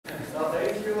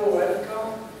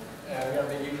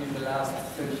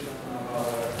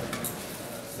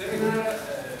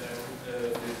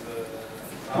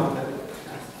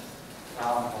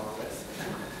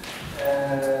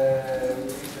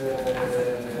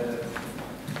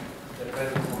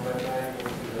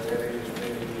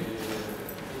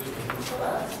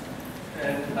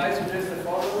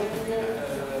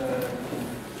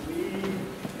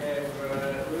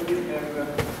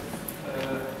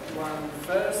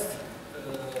first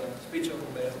speech of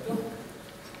Umberto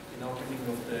in opening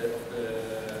of the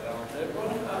roundtable.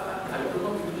 I don't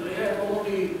know if we have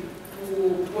only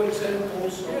two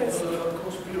examples of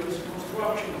conspiracy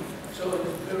construction, so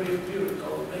it's very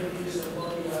empirical. Maybe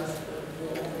somebody has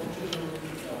more general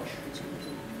introduction.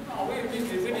 No, we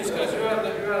discuss. You are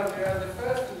the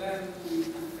first, and then we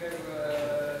have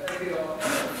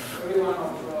everyone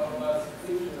of us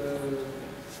speak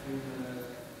in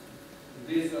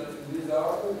this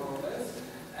order, more or less,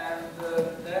 and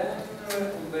then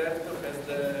Umberto has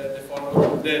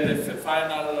the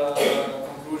final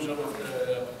conclusion of the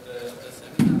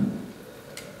seminar,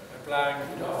 replying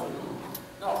to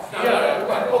no, here.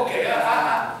 Okay, I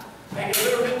have a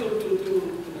little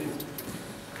bit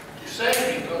to say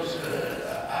because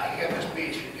I have a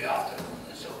speech in the afternoon,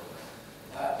 so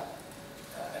I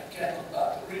cannot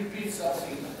but repeat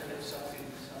something, but there is something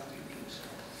new.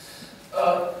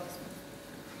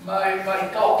 My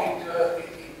topic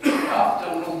in the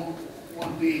afternoon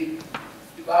will be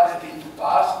divided into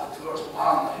parts. The first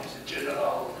one is a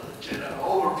general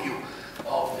overview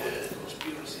of the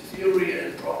conspiracy theory,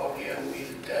 and probably I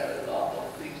will tell a lot of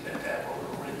things that have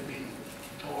already been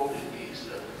told in this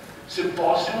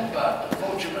symposium, but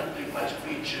unfortunately my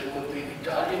speech will be in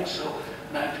Italian, so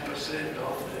 90%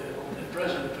 of the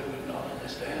present will not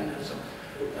understand. So,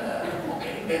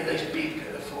 okay, and I speak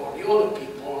for the other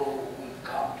people who will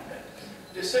come to that.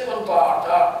 The second part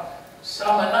are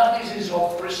some analysis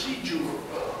of procedure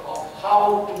of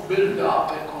how to build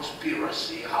up a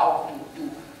conspiracy, how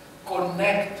to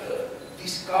connect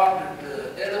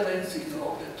discarded elements in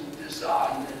order to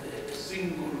design a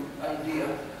single idea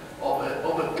of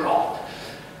a plot.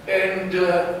 And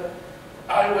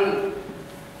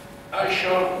I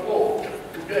shall quote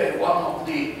today one of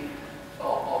the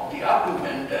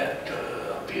arguments that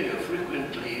appear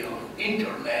frequently on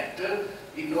internet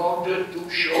in order to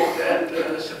show that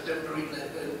September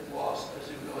 11 was, as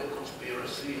you know, a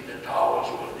conspiracy. The towers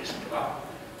were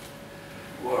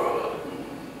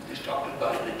destructed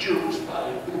by the Jews,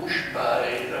 by Bush, by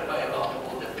a lot of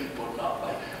other people, not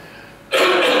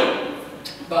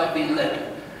by Bin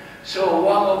Laden. So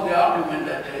one of the arguments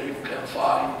that you can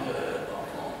find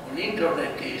on the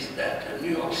internet is that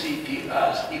New York City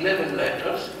has 11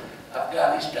 letters,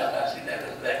 Afghanistan has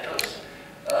 11 letters,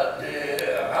 the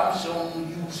ransom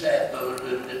user,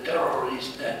 the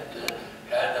terrorist that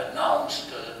had announced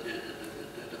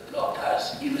the plot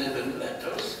has 11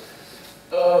 letters.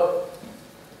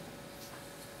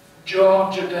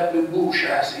 George W. Bush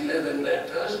has 11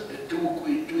 letters, the two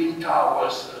Twin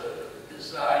Towers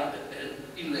designed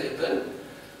 11.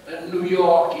 New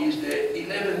York is the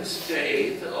 11th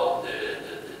state of the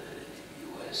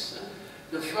US.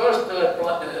 The first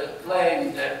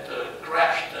plane that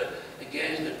crashed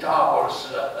against the towers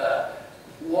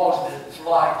was the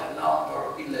flight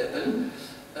number 11.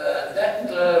 That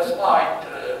flight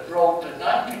brought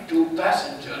 92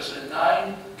 passengers, and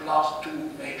 9 plus 2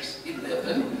 makes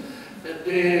 11.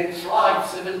 The flight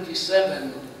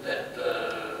 77 that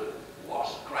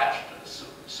was crashed,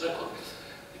 circled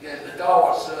against the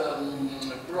towers,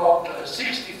 brought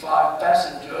 65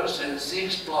 passengers, and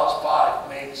 6 plus 5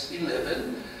 makes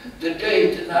 11. The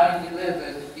date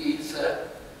 9/11 is the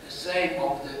same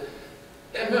of the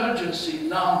emergency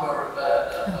number of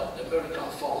the American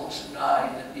phones,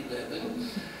 9/11,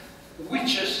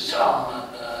 which is sum,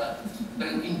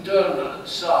 an internal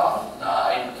sum,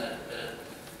 9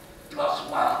 plus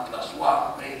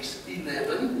 1 makes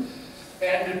 11,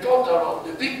 and the total of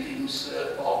the victims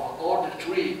of all the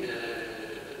 3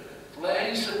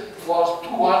 planes was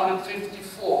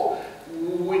 254,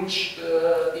 which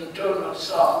internal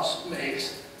sums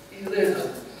makes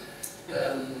 11.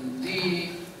 The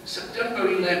September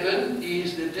 11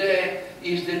 is the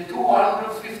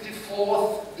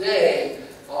 254th day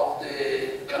of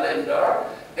the calendar,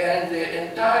 and the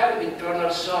entire internal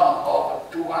sum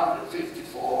of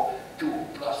 254, 2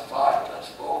 plus 5 plus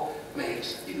 4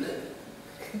 makes 11.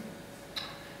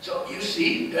 So you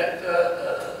see that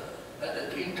at the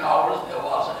Twin Towers there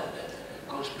was a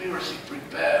conspiracy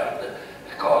prepared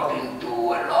according to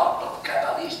a lot of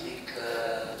Kabbalistic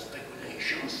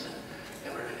speculations, and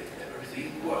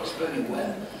everything works very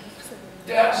well.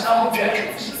 There are some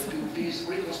objections to these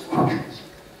reconstructions.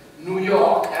 New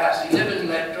York has 11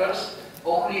 letters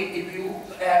only if you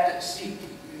add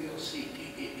city, New York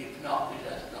City. If not, it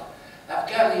has not.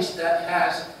 Afghanistan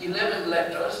has 11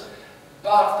 letters,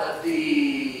 but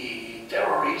the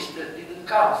terrorists didn't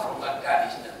come from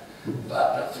Afghanistan,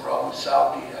 but from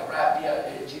Saudi Arabia,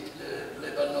 Egypt,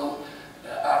 Lebanon,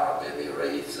 Arab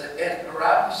Emirates, and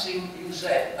Ramsin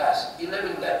Youssef has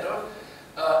 11 letters.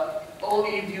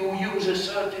 only if you use a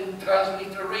certain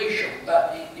transliteration,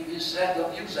 but if instead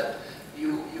of Yusef,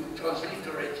 you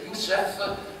transliterate Yusef,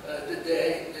 the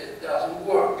day doesn't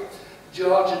work.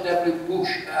 George W.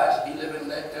 Bush has 11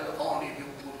 letters only if you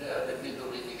put the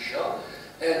middle initial,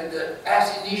 and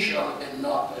as initial and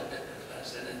not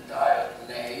as an entire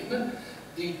name.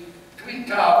 The Twin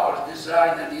Towers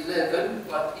designed at 11,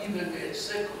 but even a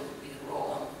second in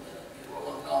Roman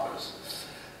numbers.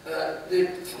 The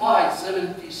Flight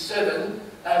 77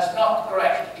 has not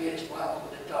crashed against one of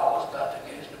the towers, but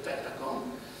against the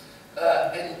Pentagon.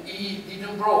 And he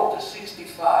didn't brought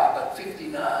 65, but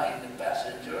 59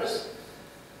 passengers.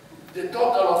 The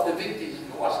total of the victims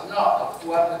was not of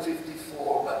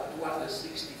 254, but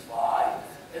 265,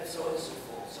 and so on and so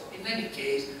forth. So in any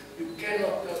case, you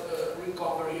cannot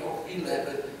recover your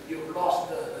 11. You've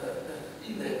lost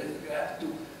 11. You have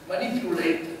to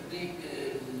manipulate the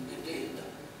data.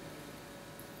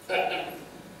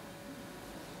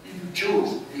 If you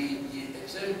choose the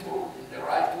example in the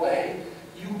right way,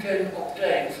 you can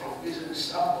obtain from this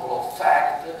sample of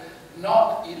fact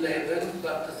not 11,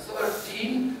 but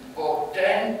 13 or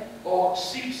 10 or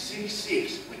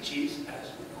 666, which is,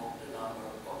 as we know, the number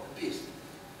of the beast.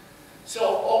 So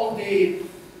on the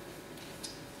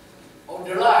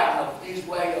line of this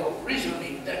way of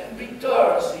reasoning that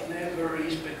returns in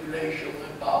every speculation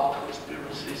about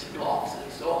conspiracies, plots,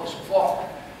 and so on and so forth,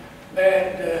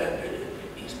 and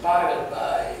inspired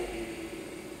by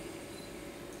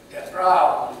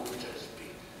Brown, which I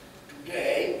speak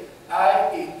today, I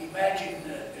imagine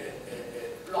a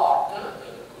plot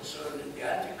concerning the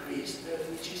Antichrist,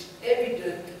 which is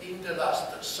evident in the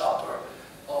Last Supper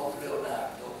of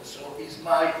Leonardo. So it's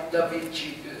my Da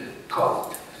Vinci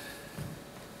Code.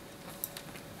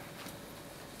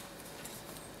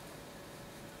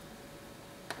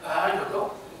 I don't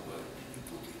know. Where did you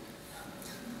put it?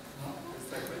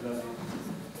 No?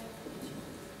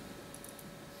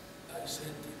 I sent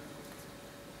it.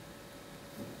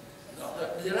 No,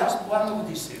 the last one of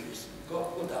this series.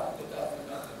 Go down.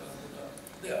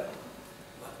 There.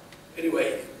 But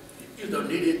anyway, you don't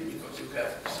need it because you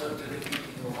have certainly it in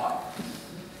your mind.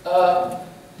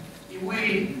 If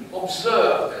we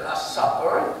observe the Last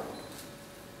Supper,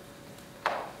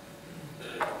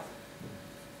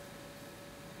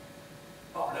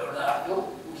 of Leonardo,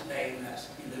 whose name has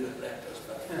 11 letters,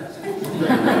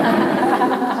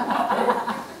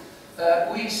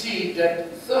 but we see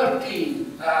that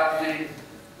 13 are the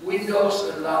windows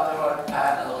and lateral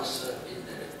panels in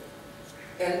there,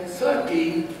 and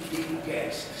 13 the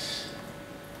guests.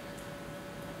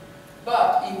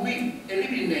 But if we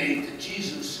eliminate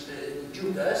Jesus and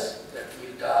Judas, that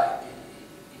will die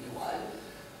in a while,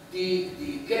 the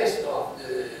guests of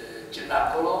the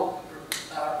Cenacolo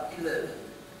are 11.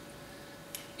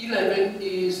 11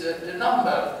 is the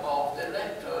number of the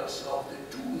letters of the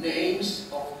two names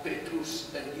of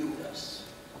Petrus and Judas.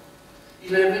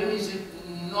 11 is the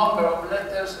number of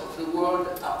letters of the word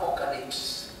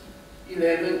Apocalypse.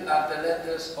 11 are the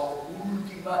letters of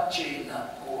Ultima Cena,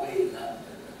 Poena.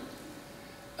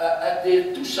 At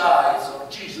the two sides of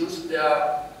Jesus, there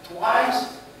are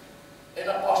twice an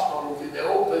apostle with the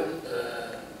open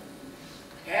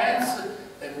hands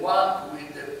and one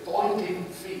with the pointing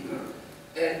finger.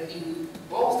 And in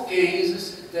both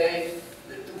cases, the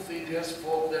two fingers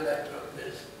form the letter, the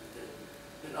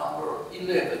number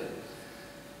 11.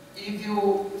 If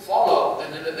you follow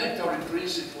an elementary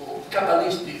principle,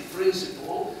 Kabbalistic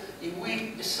principle, if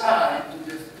we assign to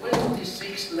the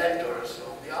 26 letters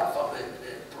of the alphabet a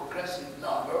progressive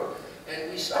number,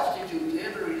 and we substitute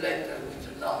every letter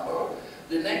with a number,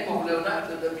 the name of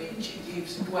Leonardo da Vinci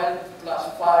gives 12 plus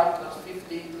 5 plus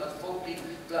 15 plus 14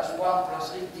 plus 1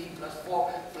 plus 18 plus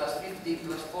 4 plus 15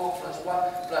 plus 4 plus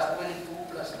 1 plus 22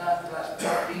 plus 9 plus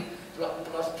 30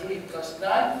 plus 3 plus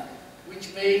 9,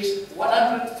 which makes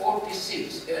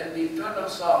 146, and the internal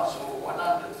sums of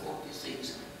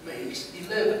 146 makes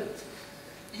 11.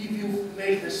 If you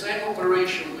make the same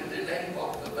operation with the name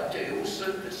of Matthäus,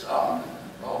 the sum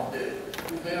of the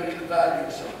numeric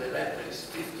values of the letter is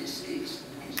 56,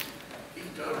 which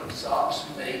internal sums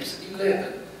makes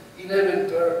 11. 11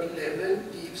 per 11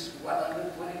 gives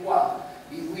 121.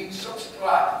 If we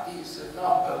subtract this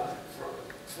number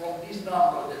from this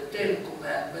number, the 10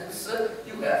 commandments,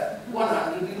 you have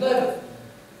 111.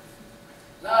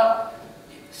 Now,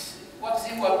 let's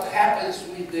see what happens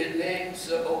with the names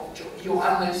of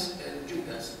Johannes and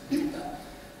Judah.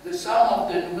 The sum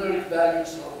of the numeric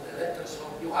values of the letters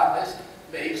of Johannes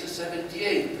makes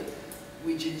 78,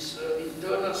 which is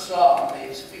internal sum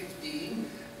makes 15,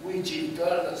 which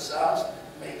internal sums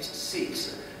makes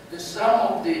 6. The sum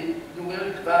of the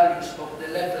numeric values of the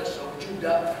letters of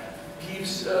Judah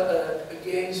gives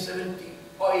again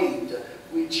 78,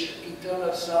 which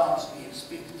internal sums gives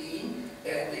 15,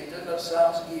 and the internal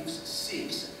sums gives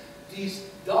 6. This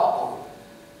double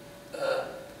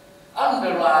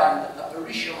underlined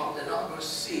apparition of the number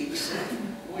 6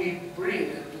 we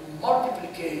bring to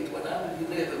multiplicate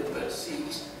 111 per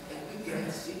 6, and we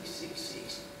get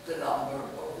 666, the number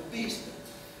of the beast.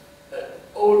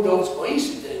 All those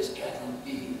coincidences cannot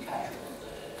be casual.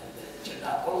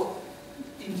 Cenacolo,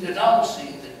 in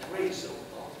denouncing the grace of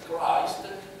Christ,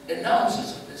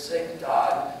 announces at the same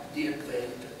time the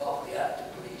advent of the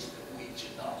Antichrist, which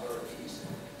number is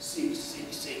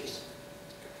 666.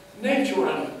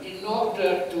 Naturally, in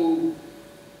order to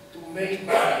make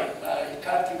my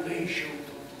calculation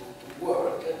to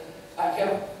work, I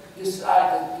have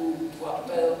decided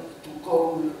to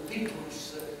call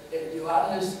Petrus and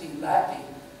Johannes in Latin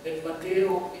and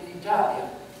Matteo in Italian.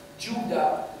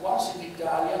 Judah once in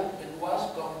Italian and once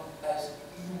come as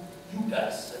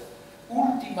Judas.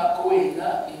 Ultima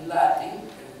Coena in Latin,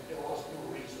 and there was no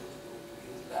reason to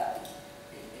use Latin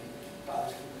in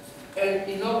Palestine. And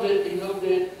in order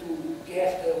to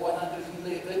get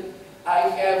 111, I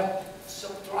have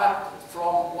subtracted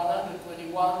from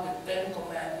 121 the 10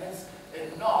 commandments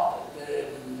and not the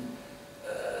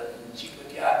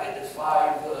the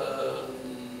 5 of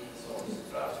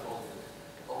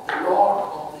the Lord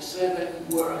of the 7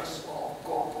 works of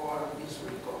corporal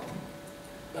misericord.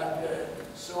 But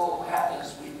so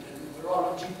happens with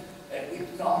numerology and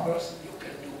with numbers, you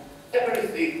can do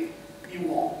everything you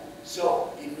want.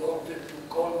 So in order to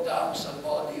calm down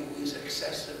somebody who is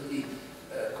excessively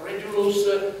credulous,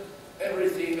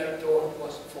 everything I thought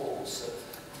was false.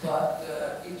 But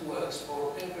it works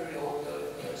for every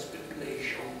other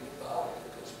speculation about the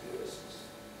conspiracies.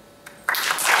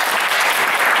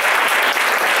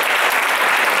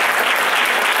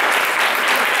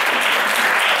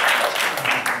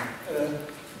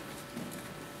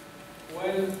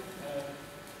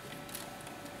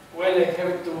 Well, I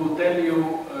have to tell you,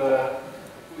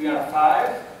 we are 5.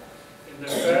 In the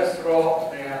first row,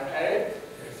 there are 8.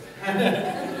 and there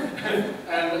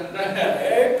are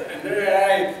 8, and there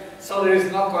are 8. So there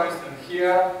is no coincidence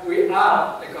here. We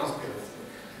are a conspiracy.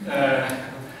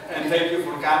 And thank you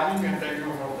for coming, and thank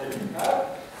you for taking part.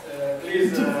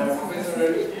 Please, Professor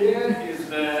Heritier is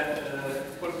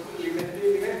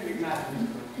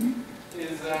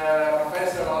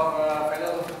professor of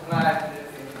philosophy applied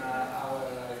in our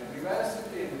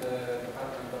university, in the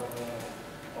Department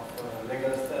of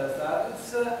Legal Studies,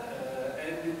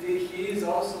 and he is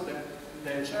also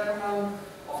the chairman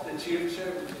of the C.I.R.Ce,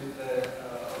 which is the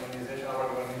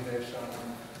organization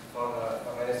for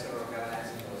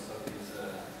organizing also this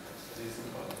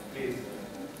symposium. Please.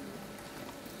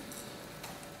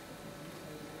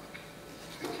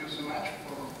 Thank you so much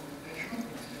for the invitation.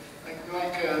 I'd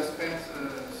like to spend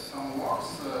some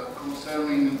words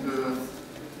concerning the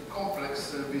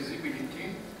complex visibility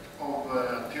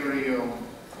of theory of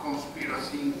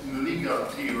conspiracy in legal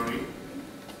theory,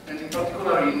 and in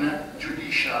particular in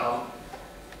judicial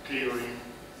theory,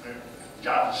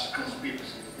 judge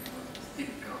conspiracy,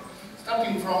 typical.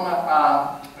 Starting from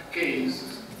a case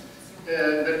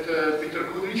that Peter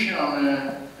Kudrich on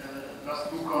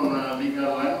last book on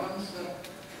legal elements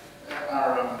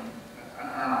are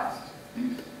analyzed.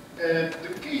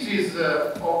 The case is in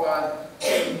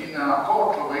a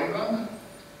court of England.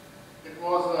 It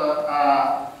was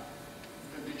a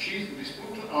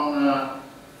dispute on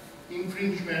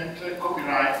infringement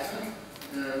copyright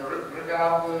with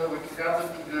regard to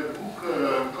the book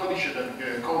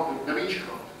Codice called Da Vinci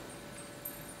Code.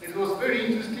 It was very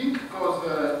interesting because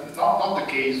not the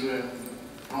case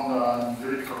from the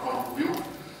juridical point of view,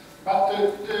 but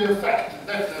the fact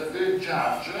that the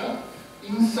judge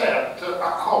insert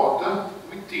a code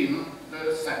within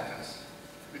the sentence,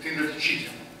 within the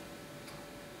decision.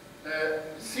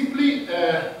 Simply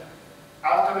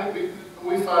altered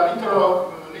with a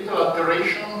little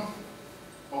alteration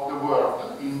of the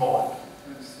word involved.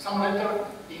 Some letters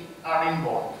are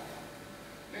involved.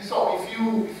 And so if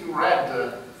you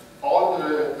read all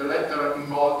the letter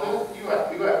involved, you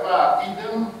have a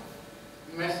hidden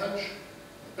message,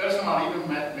 personal hidden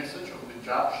message of the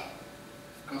judge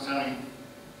concerning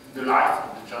the life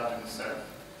of the judge himself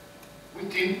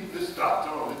within the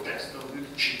structure of the text of the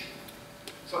decision.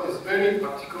 So it's very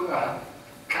particular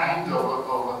kind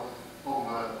of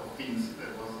things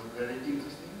that was very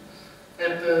interesting.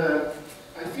 And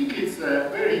I think it's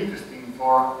very interesting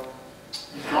for,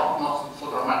 it's not so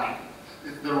dramatic.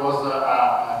 There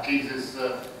was cases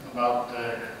about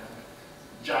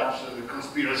judge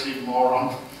conspiracy more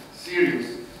on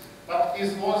serious. But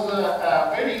it was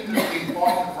a very interesting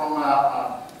point from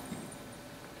a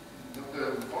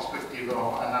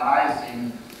of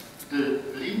analyzing the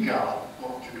legal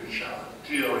or judicial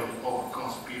theory of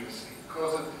conspiracy,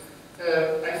 because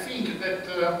I think that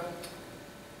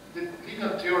the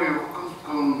legal theory of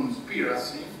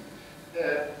conspiracy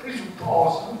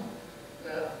presupposes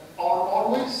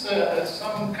always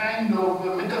some kind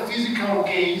of metaphysical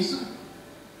gaze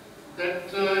that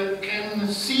can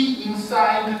see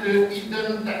inside the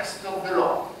hidden text of the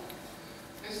law.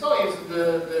 And so is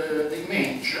the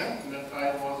image that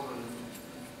I was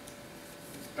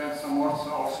spent some words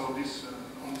also on this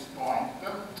point.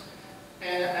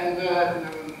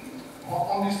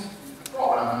 On this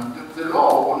problem, the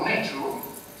law of nature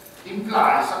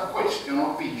implies a question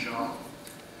of vision,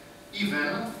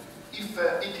 even if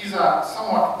it is a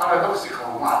somewhat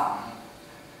paradoxical one.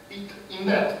 In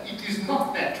that it is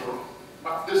not nature,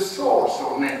 but the source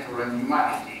of nature and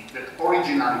humanity that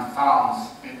originally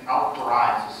founds and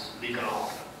authorizes legal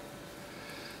order.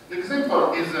 The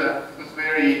example is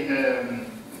very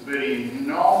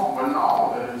well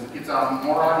known. It's a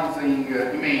moralizing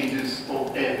images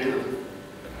of evil.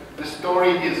 The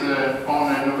story is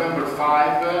on November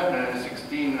 5,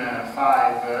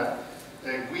 1605.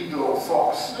 Guido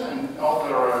Fawkes and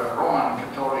other Roman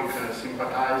Catholic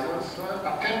sympathizers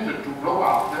attempted to blow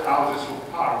up the Houses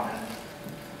of Parliament,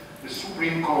 the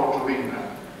Supreme Court of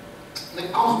England. The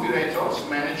conspirators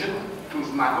managed to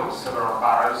smuggle several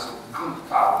barrels of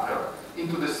gunpowder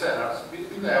into the cellars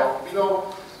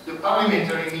below the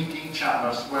parliamentary meeting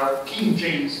chambers where King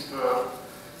James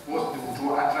was due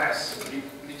to address the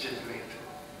legislature.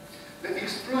 The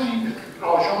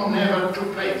explosion never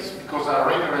took place because a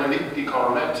regular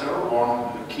elliptical letter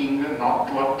warned the king not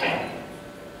to attend.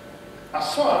 A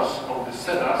source of the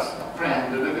cellars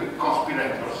apprehended the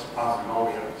conspirators, as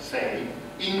lawyers say,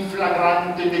 in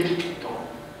flagrante delicto,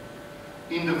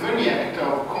 in the very act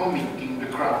of committing the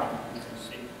crime.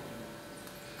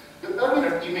 The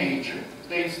earlier image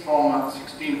dates from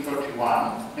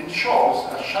 1631 and shows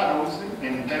a shadowy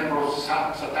and tenebrous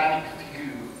satanic figure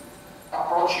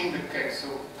approaching the kegs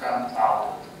of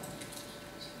gunpowder.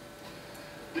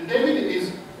 The devil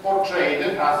is portrayed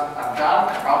as a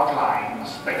dark outline, a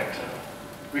spectre,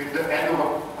 with the head of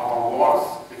a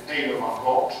wolf, the tail of a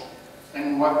goat,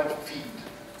 and webbed feet.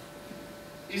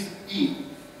 Is he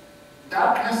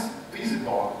darkness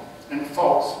visible and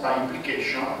false by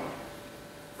implication?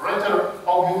 Rather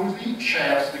obviously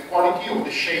shares the quality of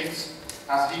the shades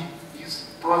as he is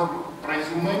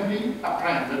presumably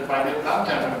apprehended by the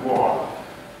lantern wall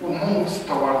who moves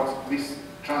towards this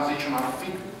transitional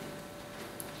figure.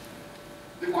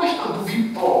 The question to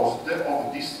be posed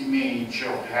of this image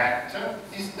of the act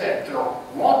is that of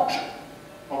what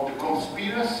of the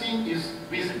conspiracy is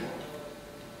visible.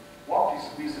 What is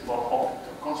visible of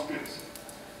the conspiracy?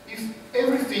 If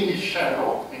everything is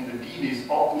shadow and the deed is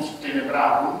opus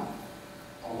tenebrarum,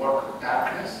 a work of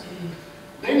darkness,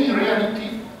 then in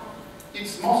reality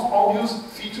its most obvious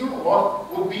feature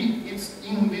would be its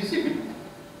invisibility,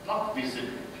 not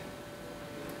visibility.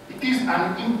 It is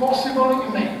an impossible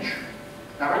image,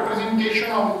 a representation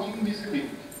of invisibility.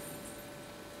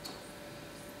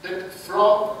 That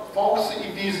Fox,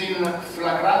 it is in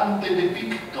flagrante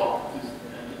depicto,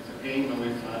 it's a game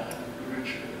with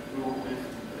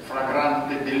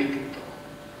flagrante delicto,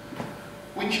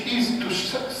 which is to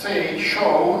say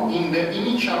shown in the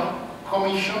initial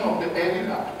commission of the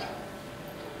evil act.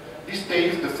 This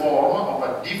takes the form of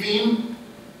a divine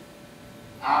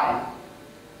eye,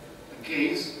 a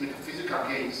gaze, metaphysical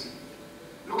gaze,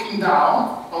 looking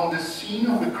down on the scene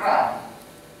of the crime.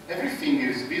 Everything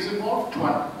is visible to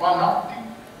one optic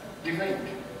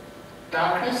divinity.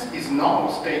 Darkness is no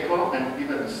obstacle and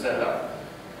even cellar.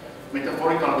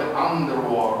 Metaphorical, the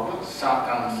underworld,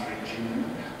 Satan's regime,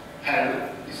 hell,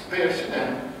 is pierced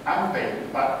and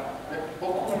unveiled by the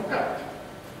occult God.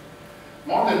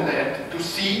 More than that, to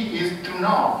see is to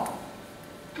know.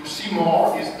 To see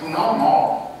more is to know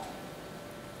more.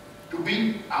 To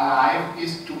be alive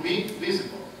is to be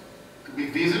visible. To be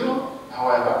visible,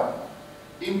 however,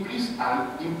 implies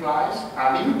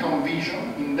a limit on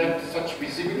vision in that such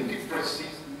visibility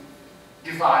precedes,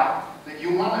 divide the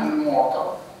human and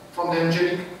mortal from the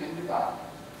angelic and divine.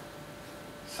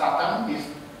 Satan is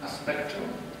a spectre,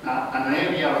 an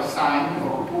aerial sign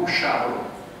or poor shadow,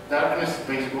 darkness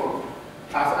visible,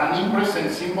 as an impress and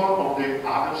symbol of the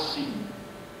other scene.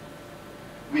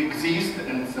 We exist,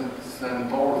 and St.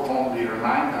 Paul fondly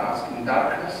reminds us, in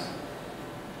darkness,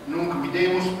 nunc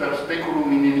videmus per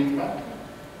speculum in enigma.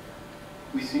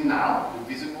 We see now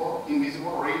the visible,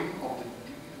 invisible realm of the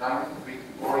divine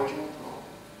origin of law.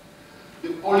 The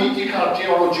political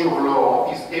theology of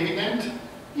law is evident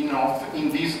enough in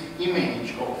this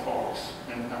image of force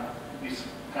and this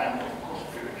kind of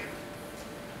conspiration.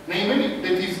 Namely,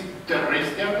 that is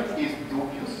terrestrial, is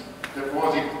dubious, that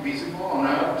was it visible on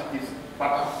Earth is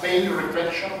but a pale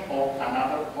reflection of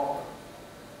another world.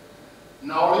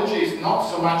 Knowledge is not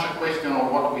so much a question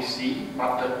of what we see,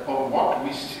 but of what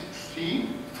we see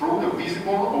through the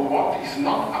visible or what is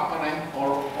not apparent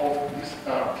of this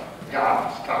Earth.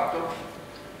 God, structure,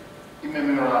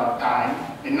 immemorial time,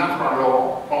 and natural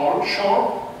law all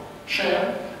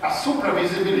share a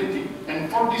supravisibility, and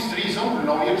for this reason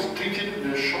lawyers treated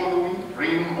the shadowy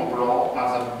realm of law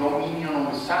as a dominion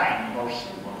of signs or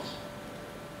symbols,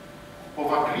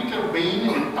 of a greater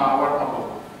being and power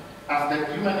above. As the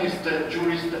humanist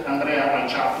jurist Andrea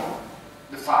Alciato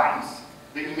defines,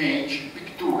 the image,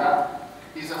 pictura,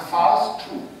 is a false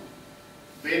truth,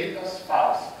 veritas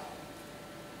falsa.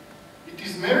 It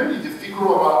is merely the figure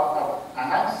of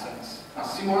an absence, a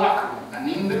simulacrum, an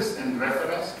index and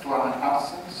reference to an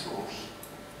absent source.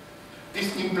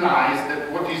 This implies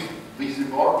that what is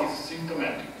visible is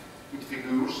symptomatic. It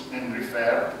figures and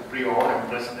refers to prior and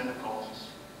precedent causes.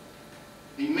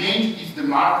 The image is the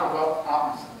mark of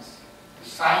absence, the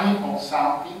sign of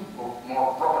something, or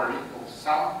more properly, of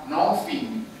some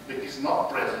non-thing that is not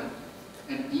present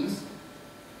and instant.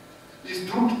 This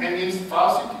truth and its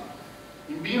falsity.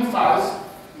 In being false,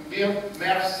 in being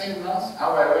mere semblance,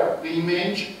 however, the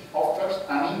image offers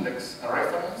an index, a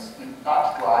reference, and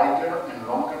path to higher and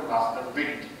longer lasting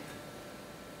verity.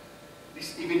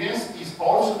 This evidence is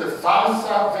also the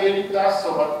falsa veritas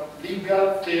of a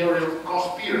legal theory of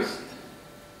conspiracy.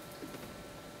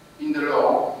 In the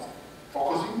law,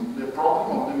 focusing the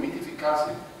problem of the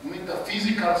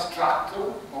metaphysical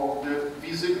structure of the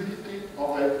visibility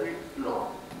of every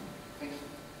law. Thank you.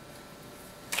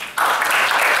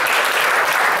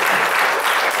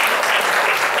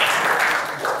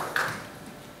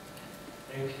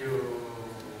 Thank you,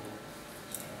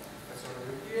 Professor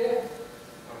Heritier,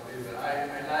 for this. I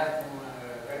like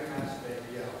very much the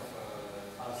idea of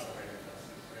falsa veritas.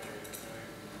 It's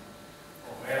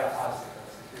or vera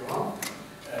falsitas, if you want.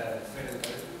 It's very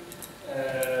interesting.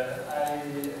 I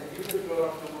give the floor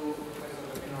to Professor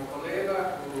Peppino Ortoleva,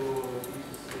 who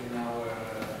teaches in our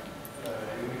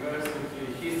university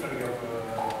history of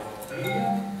media.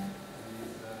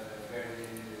 He's a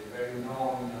very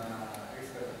known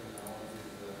expert in all this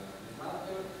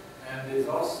matter, and is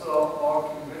also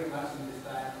working very much in this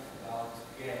time about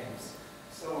games.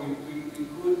 So we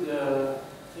could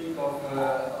think of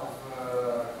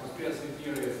conspiracy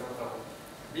theory as sort of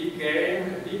big game.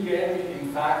 Big game, in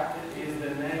fact, is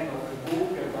the name of a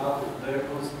book about the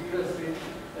conspiracy,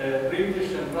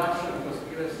 British and Russian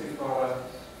conspiracy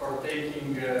for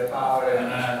taking power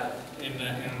in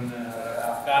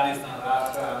Afghanistan,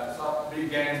 Russia. So big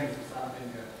game is something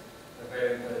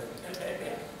very interesting.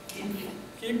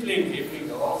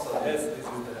 Kipling also. Yes, this is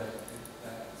the.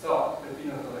 So,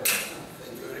 Peppino Ortoleva.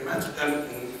 Thank you very much, and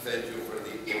thank you for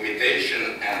the invitation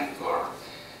and for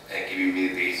giving me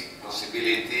this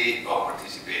possibility of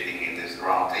participating in this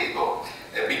roundtable.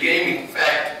 Big game, in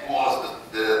fact, was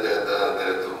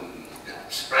the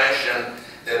expression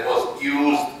that was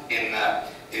used in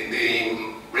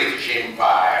the British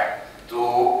Empire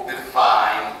to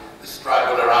define the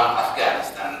struggle around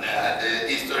Afghanistan. The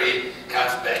history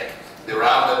comes back. The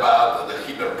roundabout, the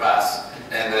Khyber Pass,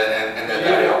 and the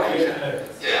Darya.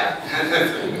 Yeah,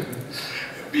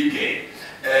 big game.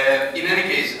 In any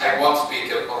case, I won't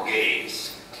speak of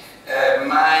games.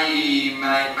 My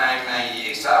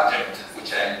subject,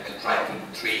 which I try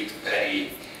to treat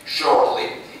very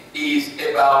shortly, is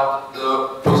about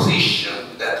the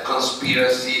position that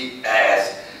conspiracy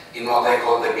has in what I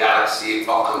call the galaxy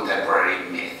of contemporary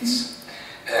myths.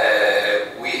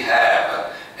 We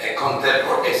have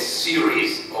a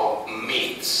series of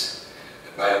myths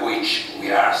by which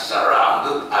we are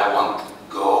surrounded. I won't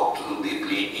go too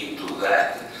deeply into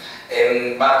that.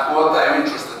 But what I'm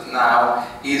interested in now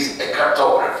is a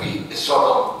cartography, a sort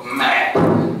of map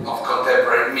of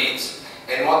contemporary myths.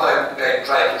 And what I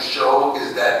try to show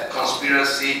is that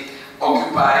conspiracy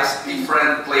occupies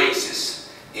different places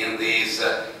in this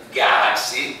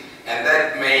galaxy, and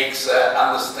that makes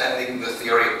understanding the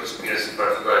theory of conspiracy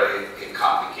particularly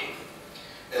complicated.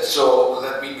 So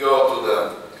let me go to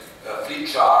the flip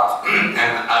chart, and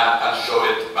I'll show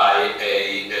it by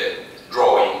a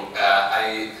drawing.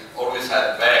 I always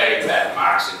had very bad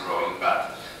marks in drawing,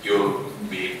 but you'll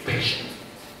be patient.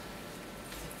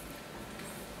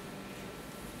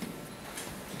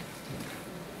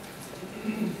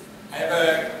 I have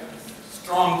a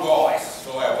strong voice,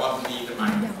 so I won't need the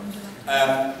microphone.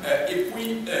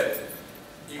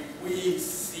 If we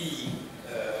see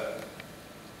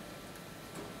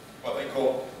what I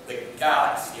call the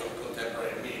galaxy of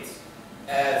contemporary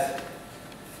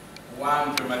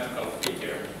one geometrical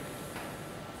figure,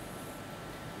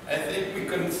 I think we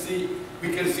can see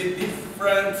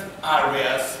different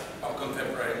areas of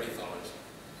contemporary mythology.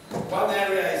 One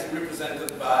area is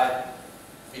represented by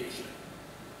fiction.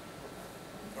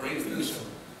 For instance,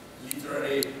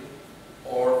 literary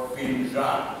or film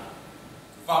genre.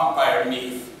 Vampire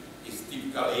myth is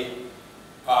typically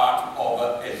part of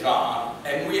a genre,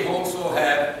 and we also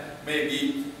have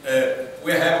maybe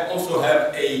also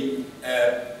have a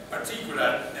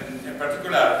particular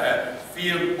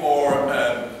film or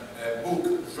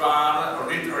book genre or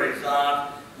literary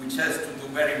genre which has to do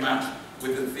very much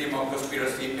with the theme of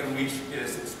conspiracy, and which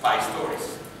is spy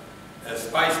stories.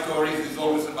 Spy stories is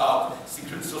always about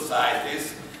secret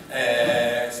societies.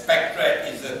 Spectre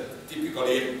is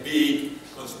typically a big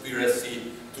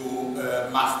conspiracy to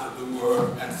master the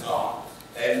world and so on.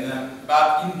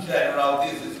 But in general,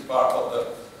 this is part of the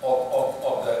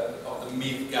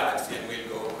myth galaxy, and we'll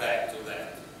go back to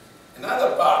that.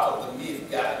 Another part of the myth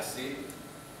galaxy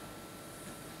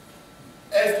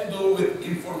has to do with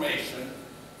information,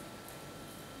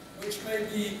 which may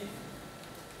be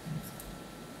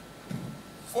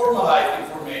formalized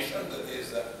information, that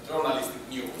is journalistic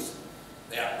news,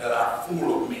 that are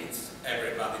full of myths.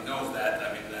 Everybody knows that.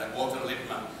 I mean, Walter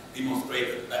Lippmann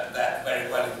demonstrated that very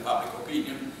well in public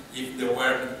opinion. If there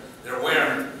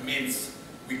weren't myths,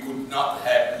 we could not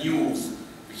have news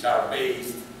which are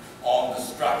based on the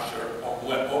structure of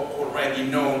already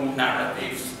known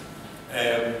narratives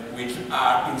which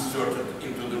are inserted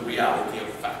into the reality of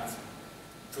facts.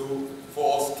 True,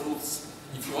 false, truths,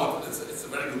 if you want, it's a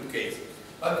very good case.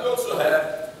 But we also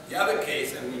have the other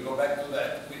case, and we'll go back to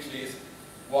that, which is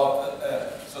what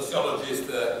sociologist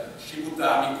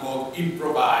Shibutani called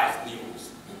improvised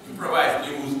news. Improvised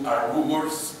news are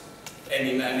rumors, and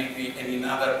in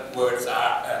other words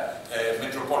are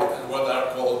metropolitan, what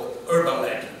are called urban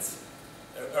legends.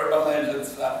 Urban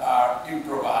legends are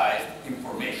improvised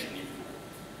information.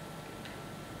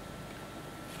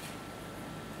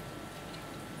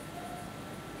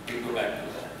 We'll go back to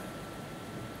that.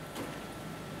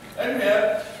 Then we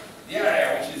have the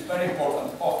area which is very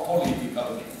important of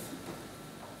political myth.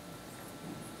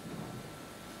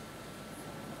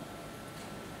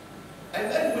 And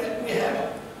then we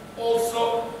have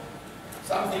also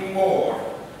something more.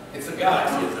 It's a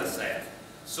galaxy, as I said.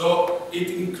 So it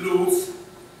includes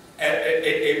a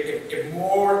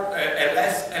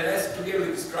less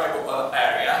clearly describable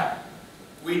area,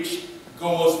 which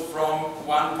goes from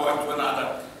one point to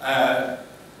another.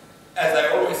 As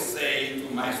I always say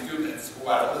to my students who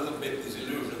are a little bit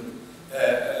disillusioned,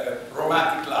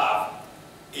 romantic love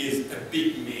is a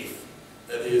big myth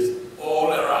that is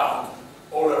all around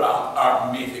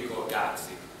our mythical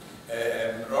galaxy.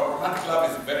 Romantic love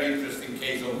is a very interesting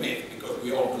case of myth because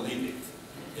we all believe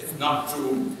it. It's not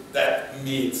true that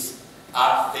myths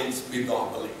are things we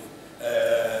don't believe.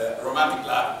 Romantic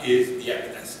love is the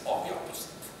evidence of the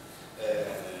opposite.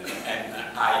 And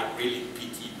I really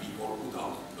pity people who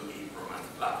don't believe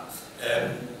romantic love.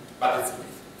 But it's a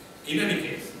myth. In any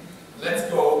case, let's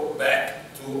go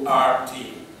back to our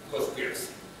theme,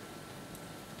 conspiracy.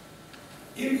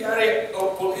 In the area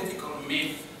of political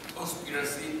myth,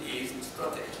 conspiracy is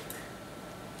strategic.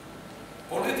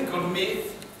 Political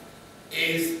myth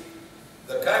is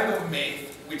the kind of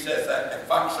myth which has a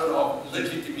function of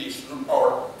legitimation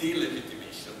or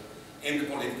delegitimation in the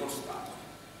political struggle.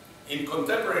 In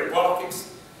contemporary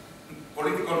politics,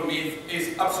 political myth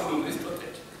is absolutely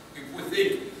strategic. If we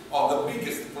think of the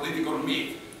biggest political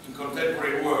myth in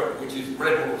contemporary world, which is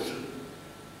revolution,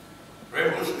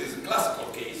 revolution is a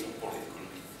classical case of political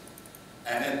myth.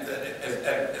 And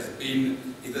it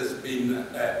has been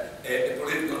a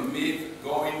political myth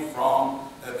going from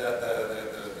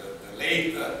the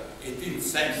late 18th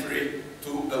century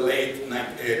to the late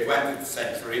 20th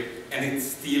century, and it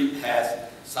still has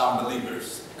some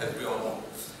believers, as we all know.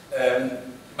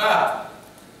 But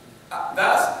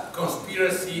does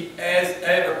conspiracy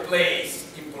have a place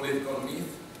in political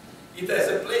myth? It has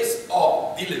a place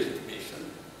of delegitimation,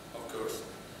 of course,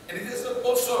 and it has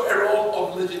also a role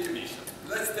of legitimation.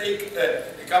 Let's take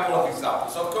a couple of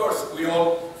examples. Of course, we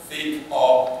all think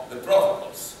of the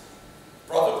protocols.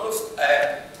 Protocols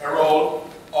have a role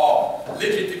of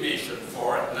legitimation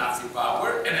for Nazi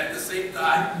power and at the same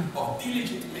time of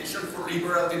delegitimation for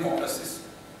liberal democracies,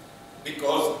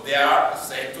 because they are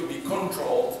said to be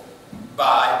controlled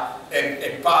by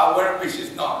a power which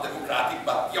is not democratic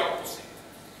but the opposite.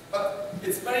 But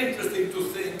it's very interesting to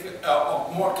think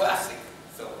of more classic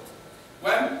thought.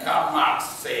 When Karl Marx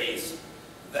says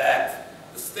that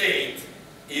the state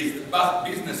is the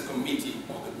business committee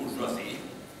of the bourgeoisie,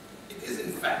 it is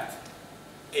in fact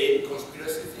a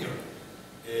conspiracy theory.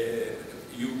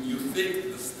 you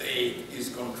think the state is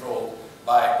controlled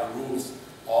by the rules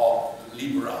of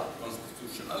liberal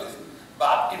constitutionalism,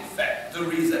 but in fact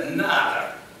there is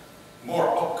another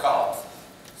more occult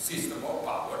system of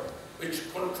power which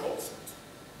controls it.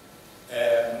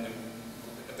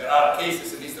 There are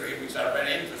cases in history which are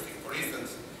very interesting. For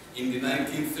instance, in the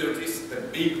 1930s, the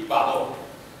big battle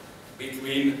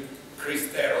between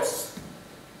C.I.R.Ce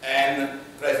and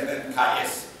President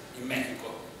C.I.R.Ce in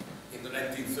Mexico in the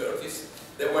 1930s.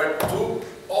 There were two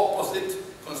opposite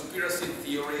conspiracy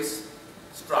theories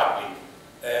struggling.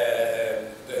 The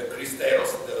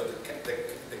C.I.R.Ce,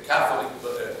 the Catholic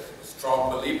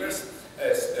strong believers,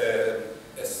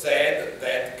 said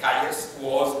that C.I.R.Ce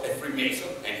was a Freemason,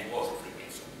 and he was a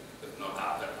Freemason, there's no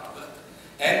doubt about that.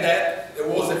 And that there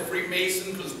was a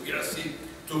Freemason conspiracy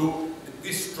to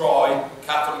destroy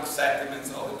Catholic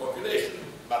sentiments of the population.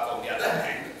 But on the other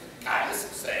hand, C.I.R.Ce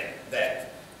said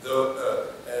that the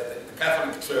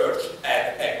Catholic Church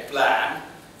had a plan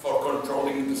for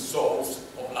controlling the souls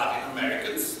of Latin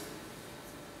Americans,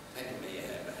 and it may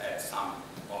have had some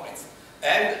points.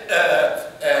 And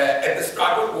the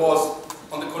struggle was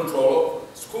on the control of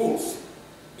schools,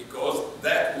 because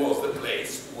that was the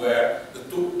place where the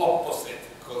two opposite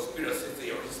conspiracy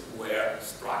theories were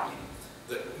struggling,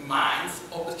 the minds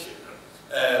of the children.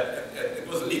 It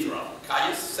was literal.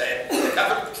 C.I.R.Ce said, the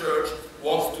Catholic Church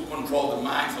wants to control the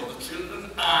minds of the children,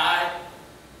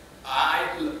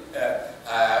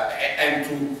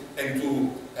 and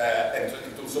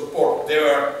to support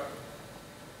their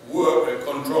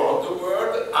control of the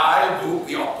world, I'll do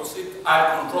the opposite.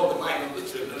 I'll control the mind of the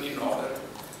children in order to.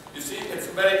 You see, it's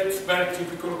a very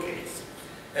typical case.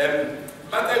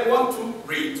 But I want to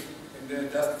read, in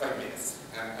just 5 minutes,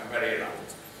 I'm very around.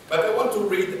 But I want to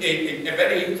read a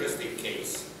very interesting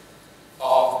case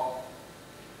of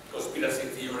conspiracy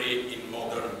theory in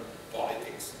modern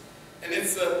politics. And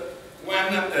it's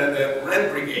when the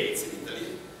Red Brigades in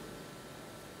Italy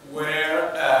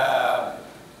were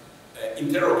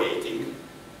interrogating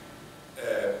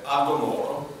Aldo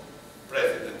Moro,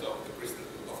 president of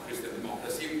Christian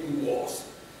Democracy, who was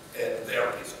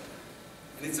their prisoner.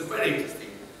 And it's a very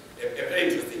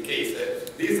interesting case.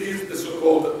 This is the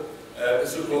so-called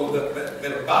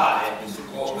verbale, the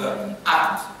so-called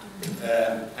act. I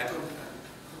don't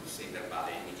say verbale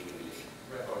in English.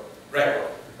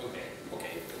 Record.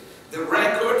 Okay. The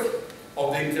record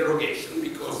of the interrogation,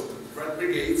 because the Red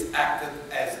Brigades acted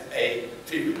as a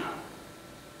tribunal.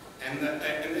 And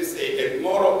they say, and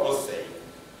Moro was saying,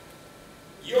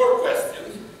 your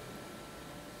question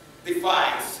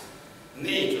defines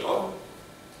NATO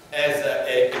as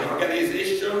an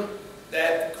organization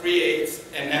that creates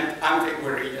an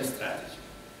anti-guerrilla strategy.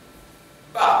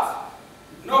 But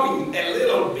knowing a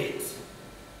little bit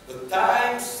the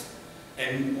times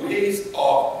and ways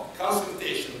of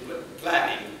consultation,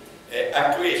 planning,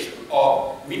 actuation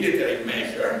of military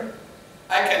measure,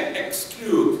 I can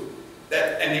exclude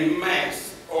that an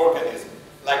immense organism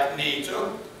like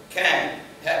NATO can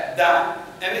have done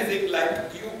anything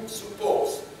like you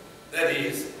suppose. That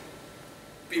is,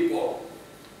 people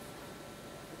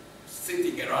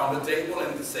sitting around the table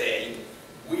and saying,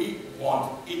 we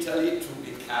want Italy to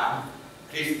become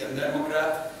Christian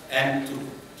Democrat and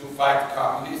to fight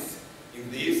communists in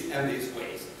these and these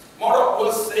ways. Moro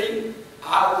was saying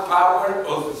how power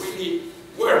was really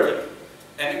working.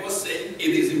 And he was saying it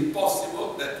is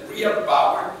impossible that real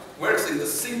power works in the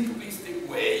simplistic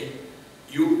way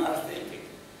you are thinking.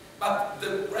 But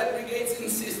the Red Brigades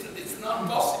insisted it's not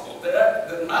possible.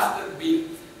 There must have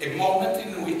been a moment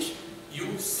in which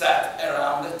you sat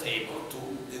around the table to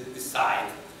decide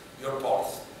your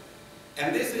policy.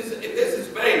 And this is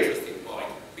a very interesting point,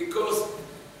 because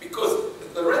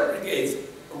the Red Brigades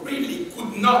really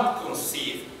could not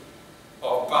conceive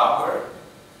of power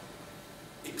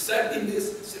except in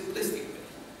this simplistic way,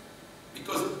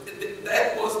 because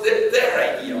that was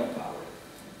their idea of power.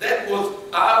 That was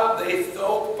how they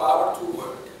thought power to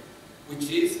work,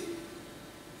 which is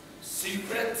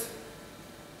secret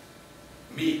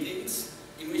meetings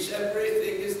in which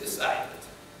everything is decided.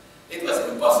 It was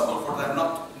impossible for them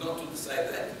not to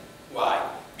decide that. Why?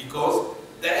 Because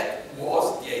that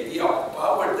was the idea of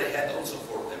power they had also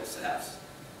for themselves.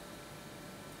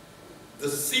 The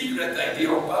secret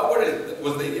idea of power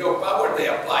was the idea of power they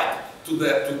applied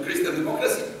to Christian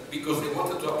democracy because they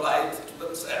wanted to apply it to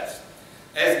themselves.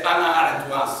 As Hannah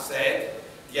Arendt once said,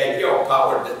 the idea of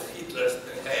power that Hitler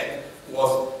had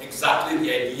was exactly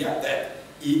the idea that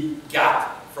he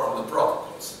got from the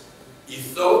protocols. He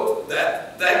thought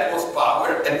that that was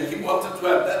power and he wanted to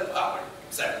have that power,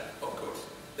 except, of course,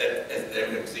 that as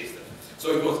never existed.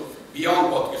 So it was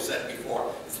beyond what you said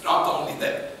before. It's not only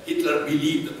that Hitler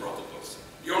believed the protocols,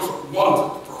 he also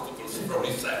wanted the protocols from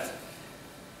his side.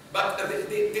 But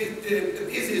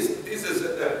this is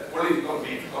a political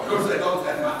myth. Of course, I don't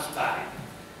have much time.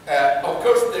 Of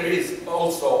course, there is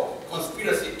also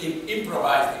conspiracy in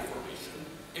improvised information,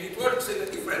 and it works in a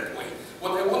different way.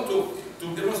 What I want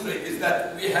to demonstrate is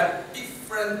that we have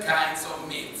different kinds of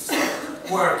myths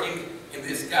working in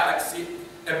this galaxy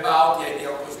about the idea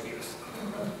of conspiracy.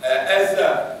 As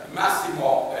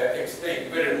Massimo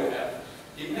explained very well,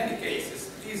 in many cases,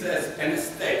 this has an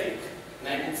aesthetic, and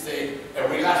I would say a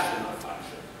relational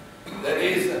function. That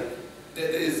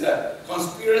is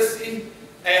conspiracy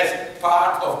as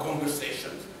part of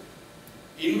conversation,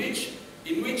 in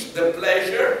which the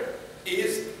pleasure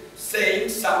is saying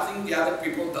something the other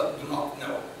people do not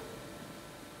know.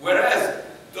 Whereas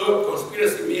the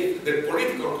conspiracy myth, the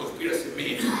political conspiracy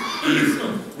myth, is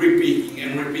repeating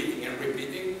and repeating and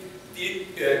repeating.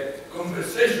 The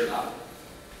conversational,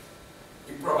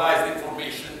 improvised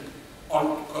information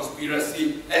on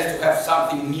conspiracy has to have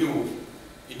something new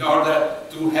in order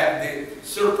to have the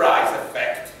surprise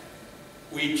effect,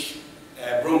 which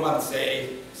Brumman says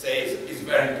is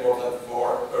very important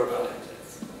for urban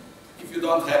legends. If you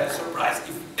don't have a surprise,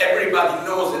 if everybody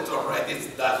knows it already,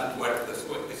 it doesn't work the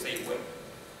same way.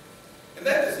 And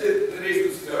that is the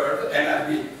reason third, and I'll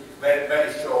be very,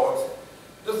 very short.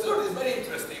 The third is very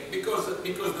interesting because the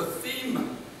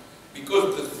theme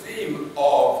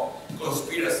of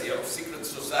conspiracy, of secret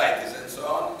societies and so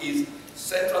on is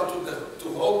central to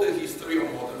all the history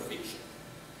of modern fiction.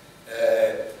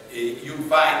 You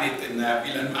find it in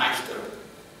Wilhelmeister,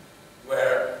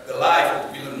 where the life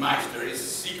of Wilhelmeister is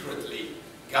secretly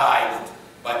guided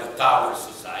by the Tower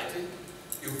Society.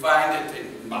 You find it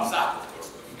in Balzac, of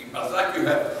course. In Balzac you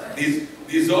have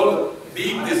this whole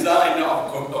big design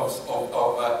of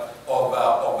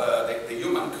the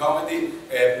human comedy,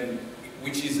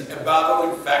 which is a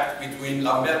battle, in fact, between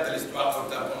Lambert et l'histoire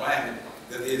contemporaine,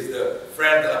 that is the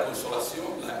frère de la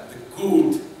consolation, like the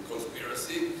good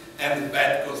conspiracy, and the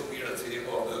bad conspiracy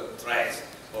of the 13,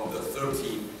 of the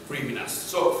 13 criminals.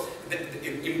 So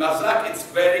in Balzac it's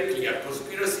very clear,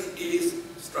 conspiracy is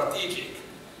strategic.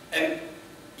 And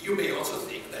you may also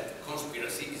think that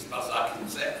conspiracy is Balzac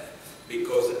himself,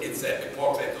 because it's a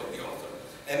portrait of the author.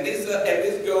 And this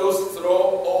goes through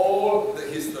all the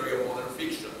history of modern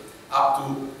fiction, up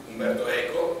to Umberto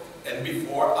Eco, and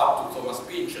before up to Thomas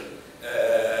Pynchon.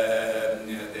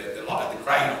 The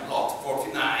Crying of Lot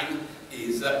 49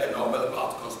 is a novel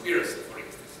about conspiracy, for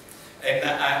instance. And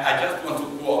I just want to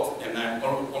quote, and I'm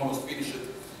almost finished,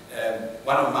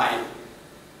 one of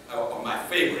my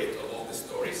favorite of all the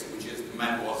stories, which is The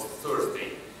Man Was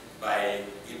Thursday by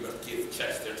Gilbert Keith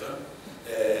Chesterton.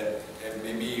 And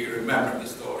maybe you remember the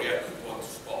story, I don't want to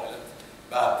spoil it.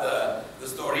 But the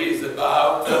story is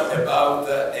about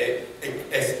a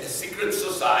secret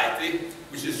society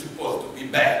which is supposed to be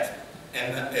bad.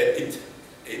 And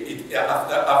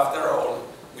after all,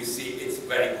 we see it's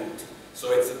very good.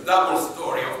 So it's a double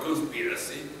story of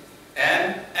conspiracy,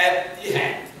 and at the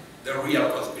end, the real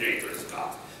conspirator is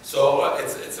caught. So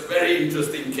it's a very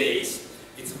interesting case.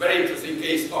 It's a very interesting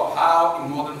case of how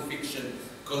in modern fiction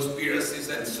conspiracies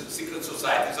and secret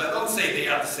societies, I don't say they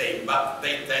are the same, but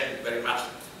they tend very much,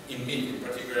 in me in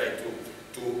particular,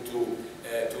 to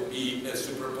be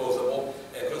superposable.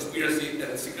 Conspiracy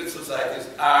and secret societies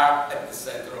are at the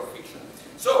center of fiction.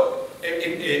 So,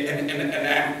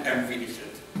 and I'm finished.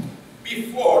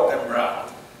 Before the Brown,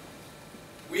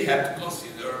 we have to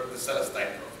consider the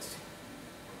Celestine Prophecy.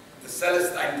 The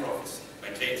Celestine Prophecy by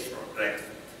James Redfield.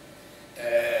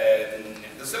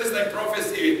 The Celestine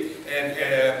Prophecy,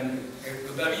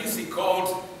 Da Vinci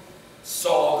Code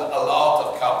sold a lot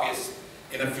of copies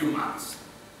in a few months.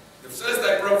 The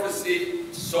Celestine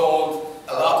Prophecy sold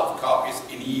a lot of copies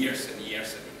in years and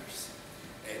years and years.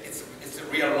 It's a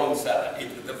real long seller.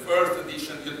 The first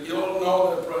edition, you all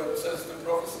know the Celestine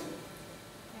Prophecy?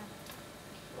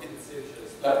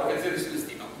 La Profezia di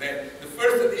Celestino. The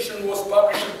first edition was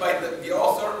published by the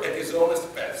author at his own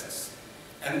expenses.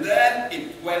 And then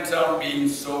it went on being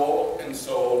sold and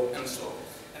sold and sold.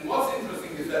 And what's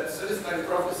interesting is that Celestine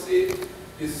Prophecy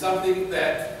is something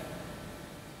that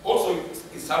also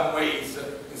in some ways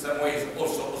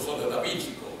also the Da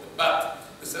Vinci Code. But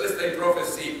the Celestine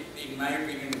Prophecy, in my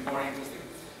opinion, is more interesting.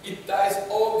 It ties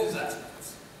all these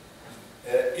aspects.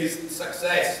 Its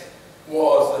success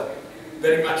was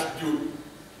very much due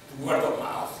to word of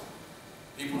mouth.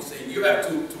 People say, you have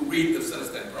to read the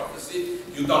Celestine Prophecy.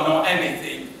 You don't know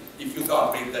anything if you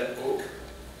don't read that book.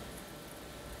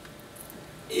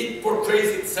 It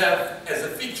portrays itself as a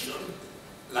fiction,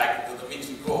 like the Da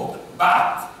Vinci Code,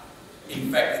 but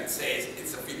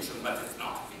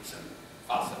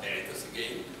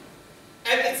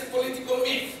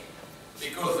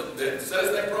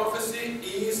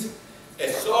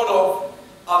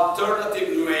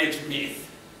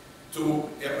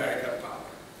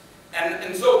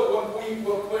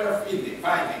what we're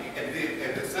finding,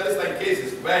 and the Celestine case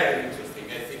is very interesting.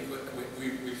 I think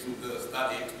we should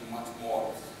study it much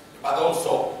more. But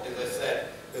also, as I said,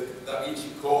 the Da Vinci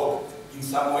Code in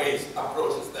some ways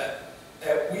approaches that.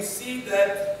 We see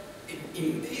that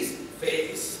in this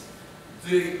phase,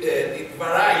 the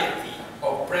variety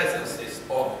of presences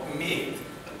of myth,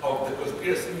 of the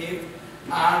conspiracy myth,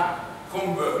 are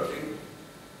converging.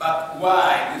 But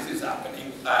why this is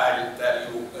happening, I'll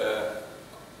tell you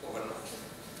overnight.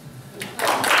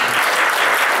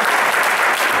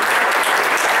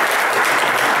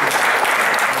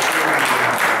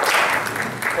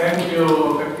 Thank you,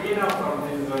 Peppino, for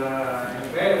this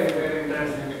very, very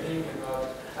interesting thing about.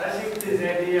 I think this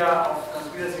idea of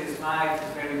conspiracy is might is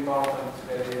very important,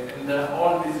 and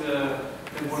all these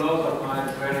nebulosa of mind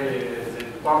is very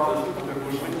important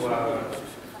contribution to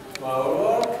our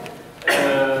work.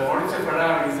 Maurizio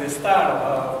Ferraris is the star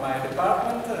of my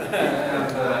department,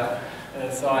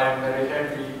 and so I'm very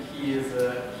happy he is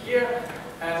here.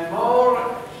 And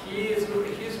more, he's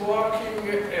working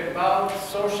about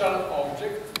social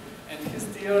objects, and his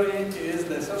theory is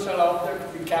the social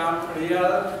object become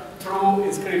real through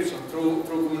inscription, through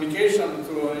communication,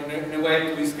 in a way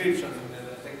to inscription.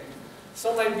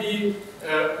 So maybe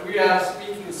we are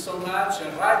speaking so much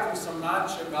and writing so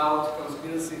much about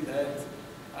conspiracy that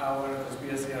our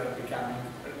conspiracy are becoming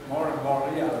more and more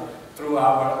real through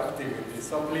our activities.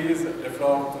 So please, the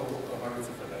floor to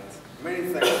Maurizio Ferraris. Many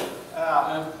thanks.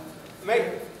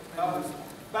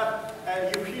 But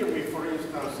you hear me, for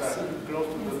instance, close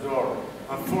to the door,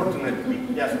 unfortunately,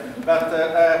 yes. But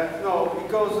no,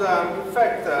 because in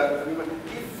fact,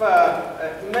 if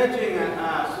imagine a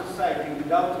society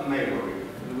without memory,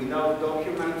 without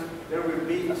documents, there will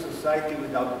be a society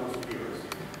without conspiracy.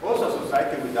 Also a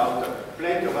society without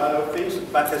plenty of other things,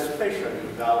 but especially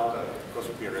without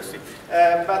conspiracy.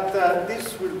 But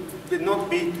this will not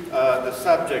be the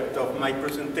subject of my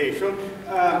presentation.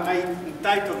 I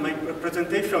entitled my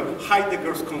presentation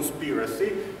Heidegger's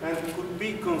Conspiracy, and it could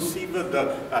be conceived,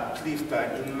 at least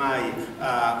in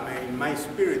my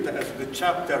spirit, as the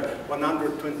chapter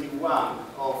 121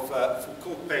 of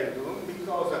Foucault Pendulum,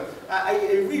 because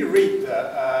I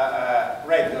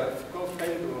read Foucault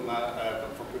Pendulum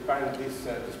for preparing this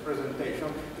presentation.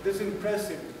 It is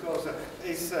impressive because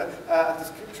it's a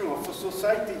description of a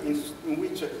society in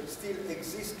which still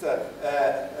exist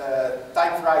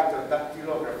typewriter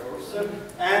dactylographers,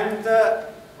 and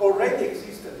already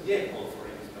existed the Apple, for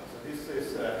instance. This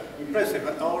is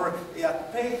impressive. Or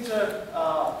at page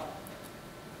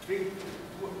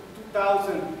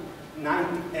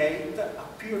 2098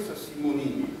 appears a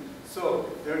Simonini. So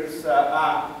there is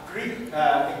a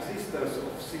pre-existence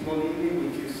of Simonini,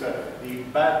 which is the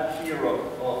bad hero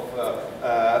of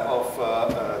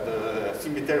the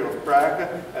cemetery of Prague.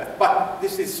 But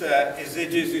this is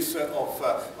exegesis of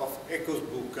Eco's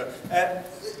book.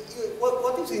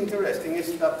 What is interesting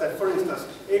is that, for instance,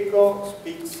 Eco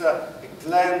speaks at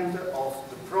length of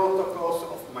the protocols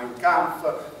of Mein Kampf,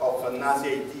 of a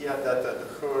Nazi idea that the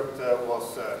herd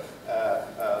was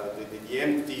the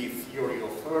empty theory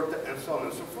of herd, and so on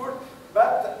and so forth.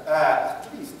 But at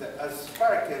least, as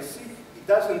far as I can see, he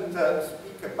doesn't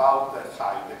speak about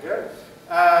Heidegger.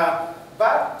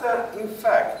 But in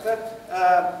fact,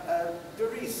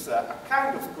 there is a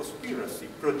kind of conspiracy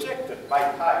projected by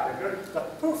Heidegger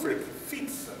that perfectly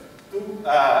fits to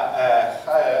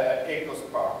Eco's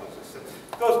purposes.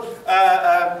 Because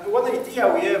one idea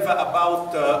we have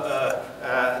about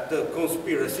the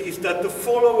conspiracy is that the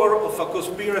follower of a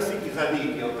conspiracy is an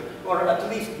idiot, or at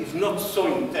least is not so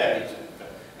intelligent.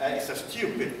 It's a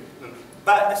stupid.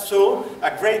 But so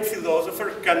a great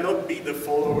philosopher cannot be the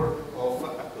follower of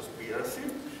a conspiracy.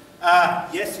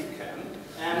 Yes, he can.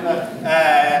 And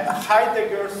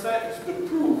Heidegger is the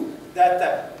proof that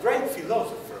a great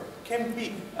philosopher can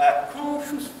be a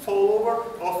conscious follower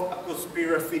of a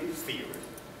conspiracy theory.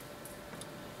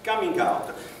 Coming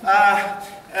out,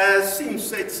 it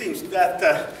seems that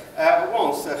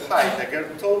once Heidegger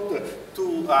told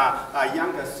to a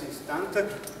young assistant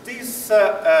this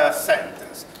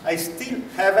sentence: "I still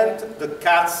haven't the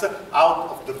cats out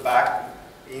of the bag."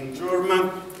 In German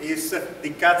is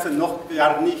 "Die Katze noch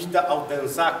gar nicht aus dem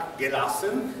Sack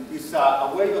gelassen." Is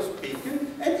a way of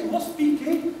speaking, and he was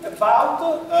speaking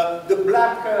about the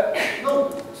black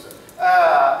notebooks.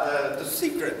 The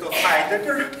secret of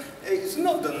Heidegger is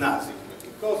not the Nazism,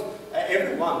 because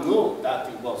everyone knows that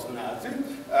he was Nazi.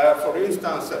 For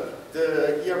instance,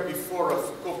 the year before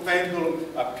Foucault Pendulum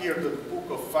appeared the book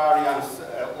of variants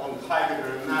on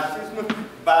Heidegger and Nazism,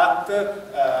 but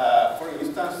for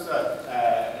instance,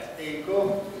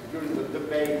 Eco, during the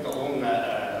debate on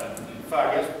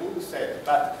various books, said,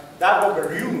 but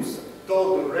Dagobert Jungs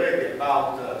spoke already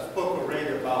about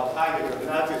Heidegger and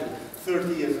Nazism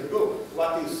 30 years ago.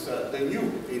 What is the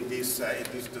new in this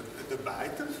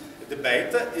debate?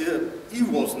 He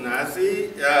was Nazi.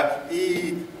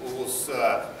 He was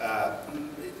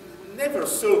never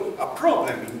saw a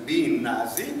problem in being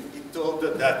Nazi. He thought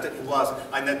that it was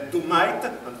an Dummheit,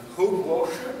 an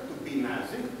hogwasher to be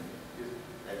Nazi.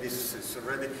 This is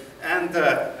already, and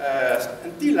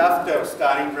until after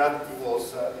Stalingrad, he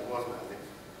was Nazi.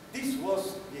 This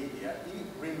was the idea. He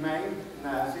remained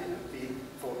Nazi until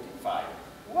 45.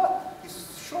 What is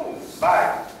shown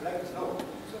by Black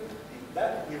Notebooks is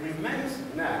that he remains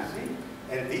Nazi,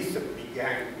 and this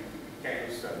became the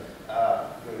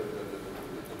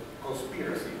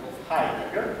conspiracy of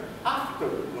Heidegger after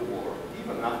the war,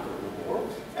 even after the war.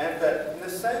 And in a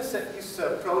sense, his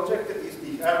project is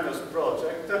the Ernest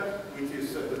Project, which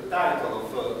is the title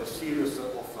of a series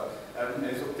of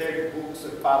esoteric books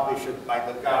published by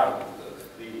the Guard,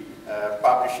 the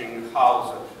publishing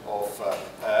house of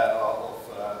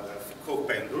Foucault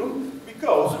Pendulum,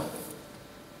 because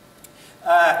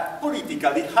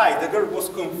politically Heidegger was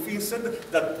convinced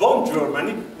that Bonn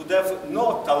Germany would have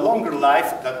not a longer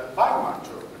life than Weimar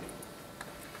Germany.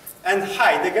 And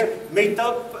Heidegger made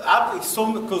up his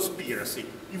own conspiracy.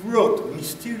 He wrote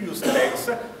mysterious texts,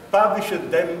 published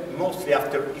them mostly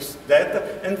after his death,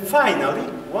 and finally,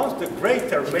 once the great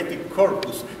Hermetic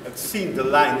corpus had seen the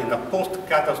line in a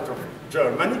post-catastrophe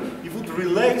Germany, he would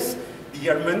release the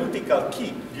hermeneutical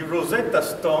key, the Rosetta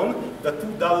Stone, that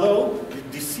would allow to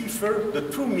decipher the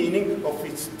true meaning of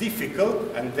its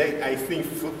difficult, and I think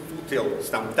futile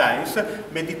sometimes,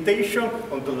 meditation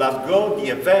on the last God, the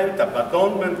event,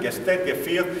 abandonment,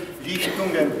 Gefiel,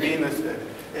 Lichtung, and Venus,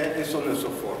 and so on and so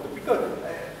forth. Because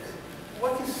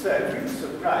what is really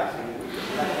surprising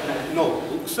with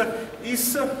notebooks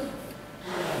is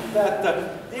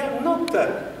that they are not,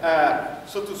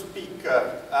 so to speak,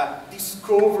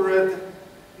 discovered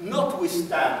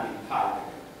notwithstanding Heidegger.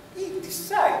 He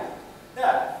decided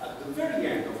that at the very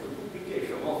end of the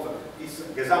publication of his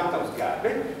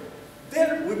Gesamtausgabe,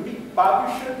 there will be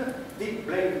published the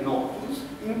blank notebooks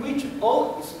in which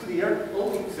all is clear,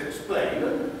 all is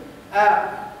explained,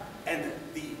 and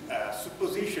the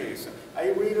supposition is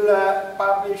I will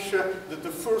publish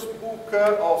the first book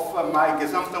of my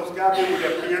Gesamtausgabe will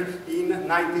appear in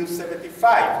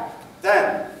 1975.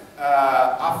 Then,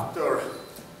 after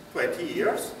 20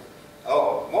 years,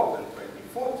 or more than 20,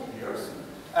 40 years,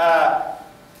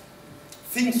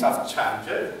 things have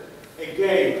changed.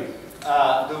 Again,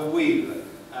 the will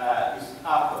is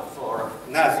up for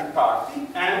Nazi party,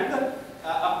 and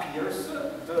appears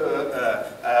the,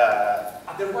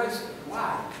 otherwise,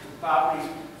 why to publish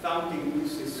something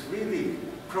which is really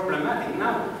problematic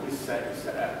now? Is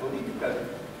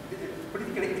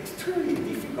politically extremely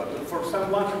difficult for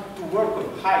someone to work on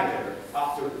Heidegger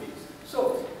after this.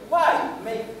 So why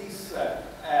make this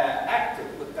act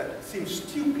that seems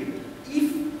stupid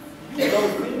if you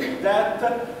don't think that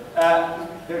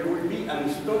there will be an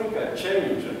historical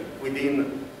change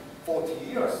within 40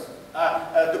 years?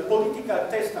 The political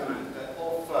testament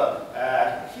of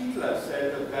Hitler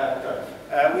said that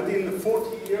within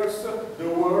 40 years the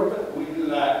world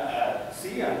will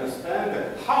see,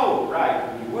 understand how right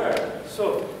we were.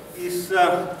 So is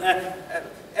I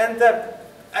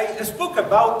spoke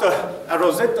about a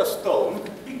Rosetta Stone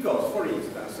because, for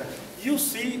instance, you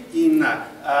see in the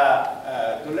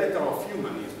Letter of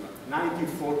Humanism,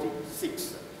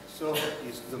 1946. So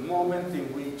it's the moment in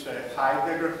which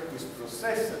Heidegger is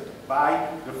processed by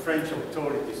the French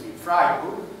authorities in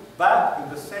Freiburg, but at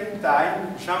the same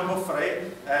time, Jean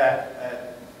Beaufret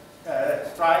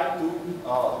tried to,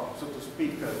 so to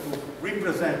speak, to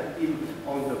represent him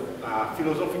on the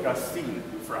philosophical scene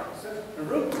in France, and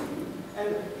wrote to him,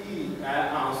 and he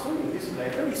answered in this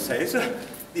letter, he says,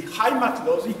 die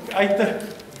Heimatlosigkeit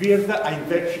wird ein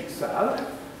Wegschicksal.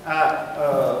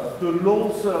 The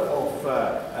laws of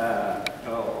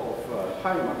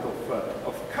Heimat,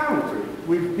 of country,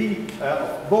 will be,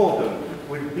 of Boden,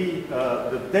 will be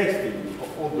the destiny of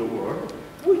all the world,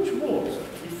 which was,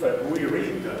 if we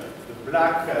read the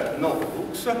black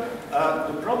notebooks,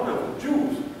 the problem of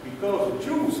Jews, because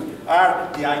Jews are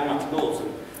the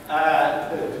Heimatlosen,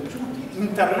 the Jew, the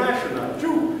international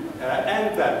Jew,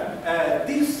 and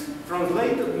this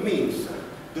translated means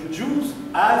the Jews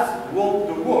as want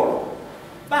the world.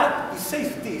 But he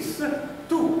says this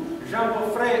to Jean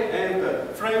Beaufret and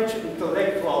French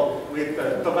intellectual with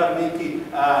Tovarniki,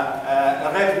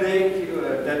 redneck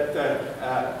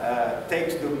that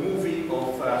takes the movie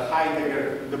of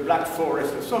Heidegger, The Black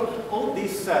Forest. So all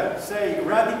this, say,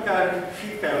 radical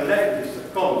chic and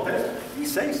leftist contest he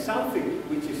says something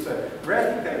which is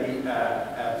radically,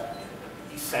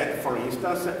 he said, for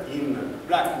instance, in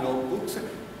Black Notebooks,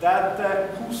 that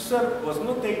Husserl was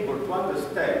not able to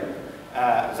understand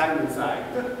Sein und Zeit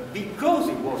because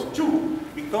he was Jew,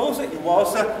 because he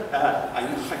was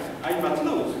I'm at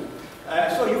loss.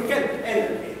 So you can,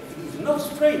 and it is not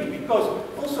strange, because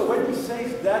also when he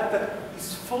says that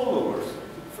his followers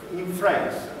in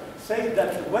France say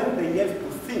that when they have to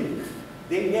think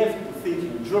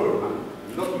in German,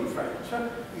 not in French.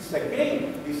 It's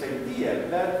again this idea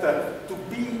that to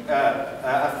be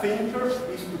a thinker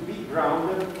is to be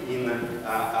grounded in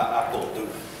a bottom.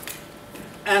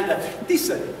 And this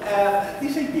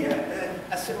idea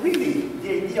as really the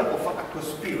idea of a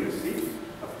conspiracy,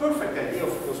 a perfect idea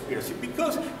of conspiracy,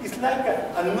 because it's like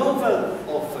a novel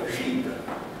of Gide.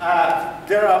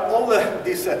 There are all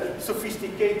these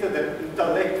sophisticated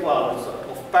intellectuals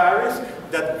of Paris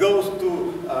that goes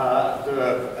to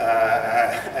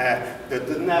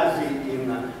the Nazi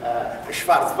in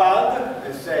Schwarzwald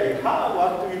and say,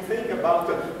 what do you think about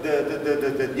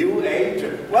the new age?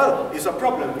 Well, it's a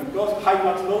problem because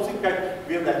Heimatlosigkeit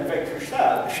wird ein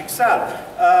Schicksal.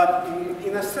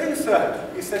 In a sense,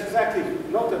 it's exactly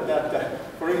noted that,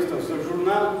 for instance, the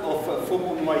Journal of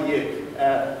Faubourg-Noyer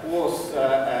was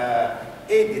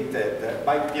edited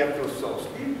by Pierre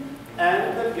Klossowski,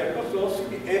 and Pierre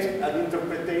Klossowski has an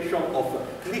interpretation of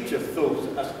Nietzsche's thoughts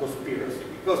as conspiracy,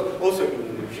 because also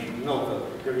in the Gide novel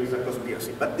there is a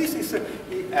conspiracy. But this is a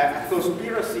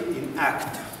conspiracy in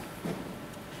act.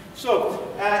 So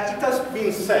it has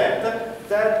been said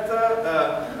that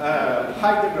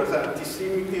Heidegger's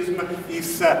anti-Semitism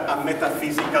is a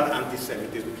metaphysical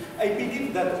anti-Semitism. I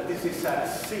believe that this is a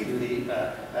silly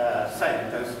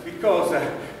sentence, because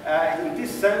in this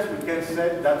sense we can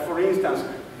say that, for instance,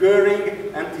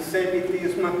 Goering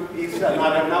anti-Semitism is an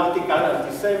aeronautical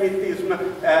anti-Semitism,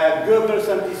 Goebbels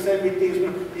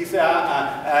anti-Semitism is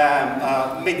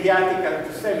a mediatic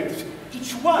anti-Semitism.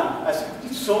 Each one has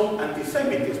its own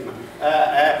anti-Semitism.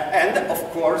 And of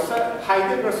course,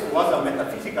 Heidegger's was a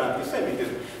metaphysical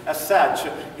anti-Semitism. As such,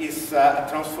 is a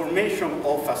transformation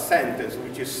of a sentence,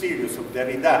 which is serious, of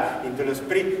Derrida into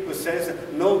l'esprit, who says,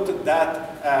 note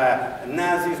that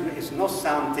Nazism is not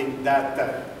something that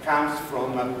comes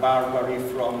from barbary,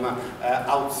 from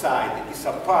outside. It's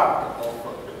a part of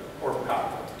our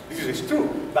culture. This is true,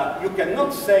 but you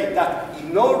cannot say that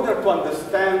in order to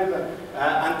understand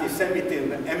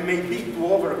anti-Semitism and maybe to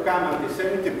overcome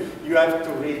anti-Semitism, you have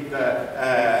to read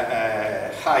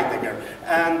Heidegger.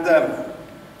 And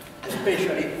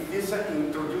especially, this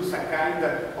introduces a kind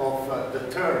of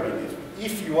determinism.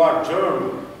 If you are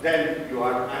German, then you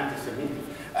are anti-Semitic.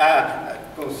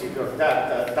 Consider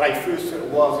that Dreyfus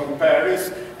was in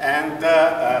Paris, and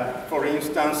for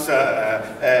instance,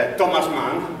 Thomas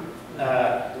Mann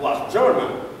was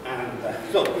German, and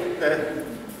so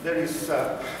there is.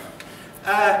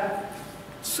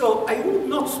 So I would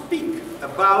not speak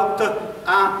about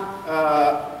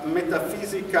a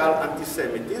metaphysical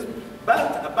anti-Semitism,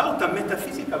 but about a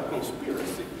metaphysical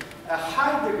conspiracy. A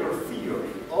Heidegger theory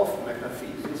of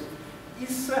metaphysics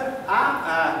is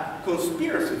a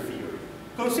conspiracy theory.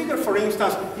 Consider, for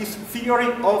instance, his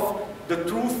theory of the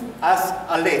truth as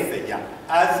aletheia,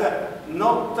 as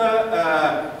not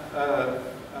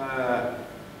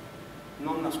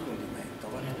non nascondimento.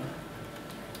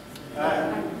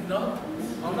 Not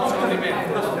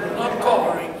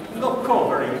covering. Not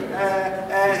covering.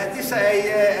 This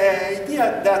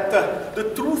idea that the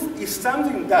truth is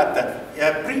something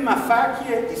that prima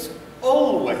facie is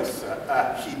always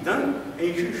hidden,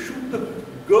 and you should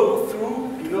go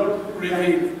through in order to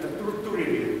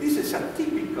reveal. This is a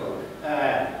typical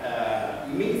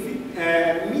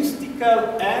mystical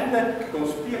and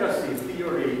conspiracy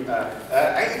theory.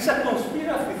 It's a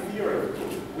conspiracy theory of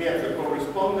truth. We have the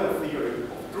correspondence theory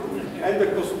of truth and the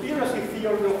conspiracy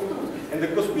theory of truth. And the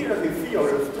conspiracy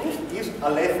theory of truth is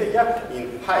aletheia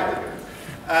in Heidegger.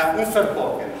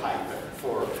 Unverborgenheit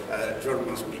for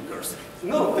German speakers.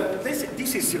 No, this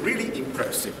is really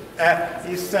impressive.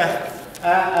 It's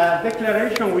a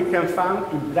declaration we can find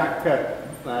in Black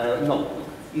Notebook.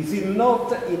 Is it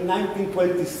not in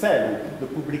 1927, the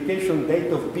publication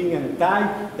date of Being and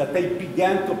Time, that they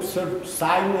began to observe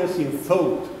silence in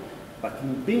thought, but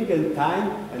in Being and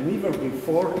Time, and never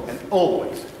before and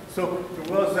always. So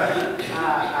there was a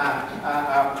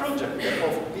project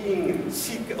of being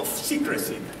of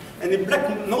secrecy. And in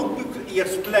Black Notebook, he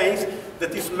explains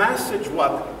that his message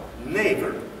was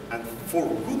never, and for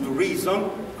good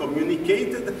reason,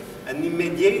 communicated an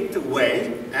immediate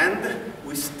way, and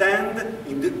we stand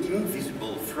in the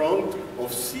invisible front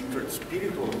of secret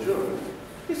spiritual journey.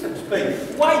 This explains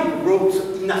why he wrote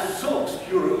in a so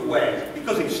obscure way.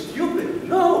 Because he's stupid.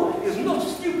 No, he's not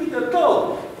stupid at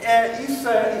all. He's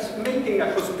making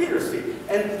a conspiracy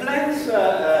and plans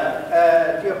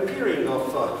the appearing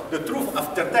of the truth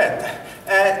after that.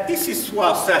 This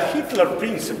was a Hitler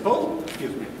principle,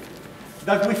 excuse me,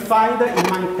 that we find in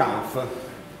Mein Kampf,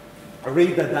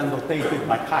 read and annotated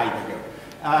by Heidegger.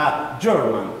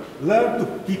 German, learn to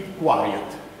keep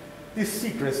quiet. This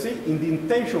secrecy, in the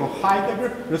intention of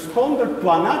Heidegger, responded to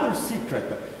another secret,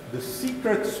 the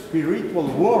secret spiritual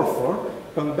warfare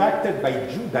conducted by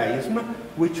Judaism,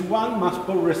 which one must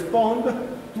correspond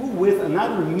to with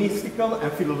another mystical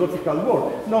and philosophical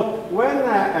war. Now, when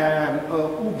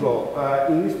Ugo,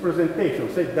 in his presentation,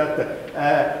 said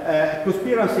that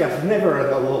conspiracy has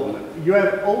never alone, you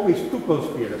have always two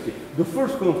conspiracies. The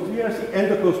first conspiracy and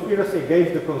the conspiracy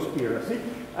against the conspiracy.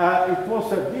 It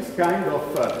was this kind of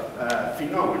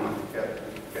phenomenon you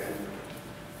can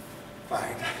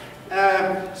find.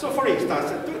 So, for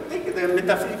instance, take the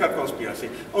metaphysical conspiracy.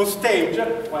 On stage,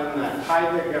 when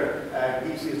Heidegger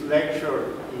gives his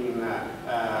lecture in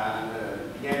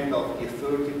the end of the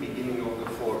 30s, beginning of the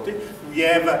 40s, we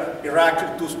have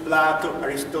Heraclitus, Plato,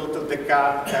 Aristotle,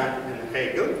 Descartes, Kant, and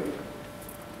Hegel.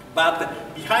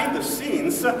 But behind the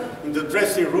scenes, in the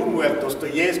dressing room, we have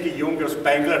Dostoevsky, Junger,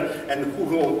 Spengler, and who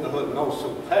knows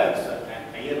who else.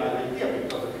 And I have an idea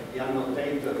because he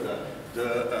annotated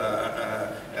the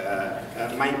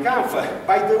Mein Kampf.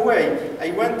 By the way,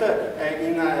 I went to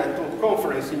a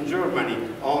conference in Germany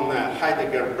on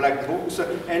Heidegger Black Books,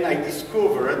 and I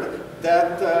discovered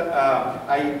that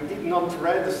I did not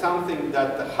read something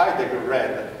that Heidegger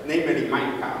read, namely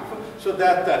Mein Kampf, so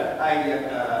that I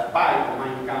buy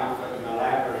Mein Kampf in a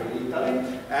library in Italy,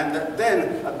 and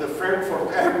then at the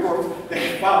Frankfurt airport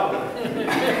they found a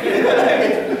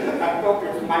copy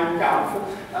of Mein Kampf,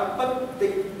 but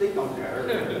they don't care.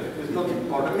 It's not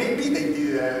important. Maybe they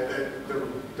did.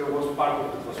 There was part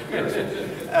of the conspiracy,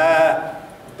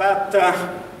 but.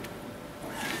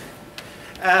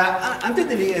 Under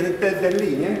the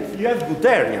lineage, you have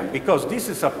Guderian, because this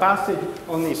is a passage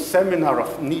on his seminar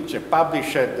of Nietzsche,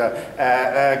 published,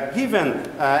 given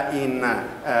in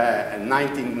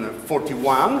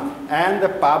 1941 and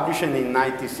published in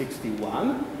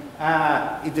 1961.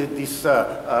 It is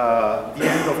the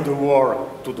end of the war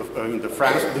in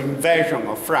France, the invasion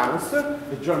of France,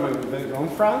 the German invasion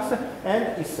of France,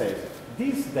 and he says,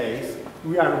 these days,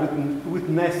 we are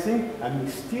witnessing a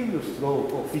mysterious law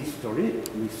of history,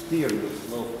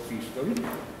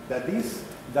 that is,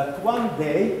 that one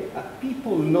day a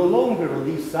people no longer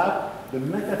lives up the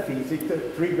metaphysics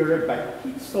triggered by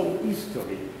its own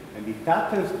history, and it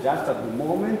happens just at the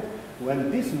moment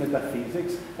when this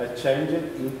metaphysics has changed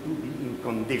into the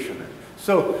unconditional.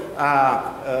 So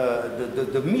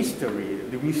the mystery,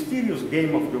 the mysterious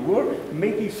game of the war,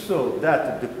 make it so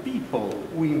that the people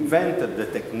who invented the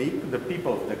technique, the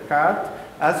people of Descartes,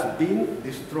 has been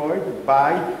destroyed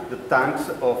by the tanks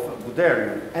of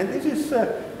Guderian. And this is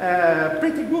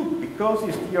pretty good, because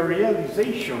it's the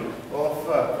realization of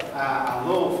a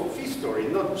law of history,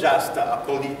 not just a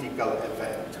political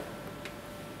event.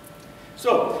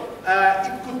 So,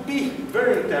 it could be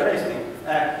very interesting.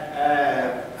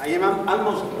 I am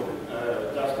almost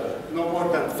just no more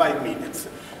than 5 minutes.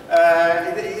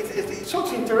 It's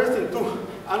also interesting to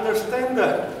understand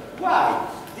why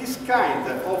this kind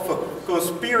of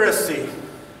conspiracy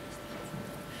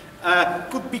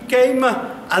could become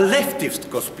a leftist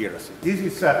conspiracy.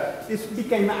 This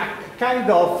became a kind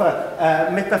of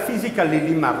metaphysical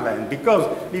Lili Marlene, because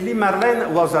Lili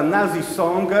Marlene was a Nazi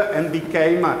song and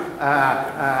became,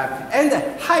 and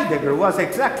Heidegger was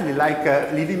exactly like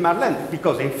Lili Marlene,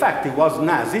 because in fact he was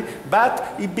Nazi,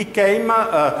 but he became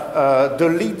the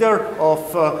leader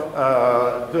of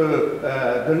the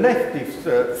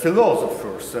leftist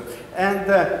philosophers. And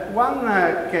one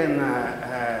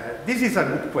this is a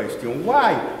good question.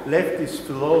 Why leftist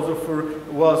philosopher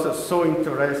was so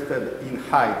interested in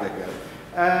Heidegger?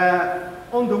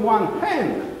 On the one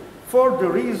hand, for the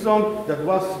reason that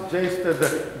was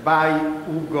suggested by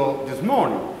Ugo this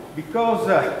morning, because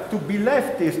to be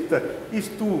leftist is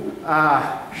to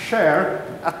share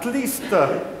at least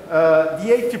the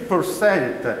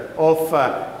 80% of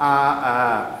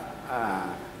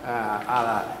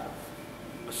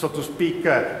so to speak,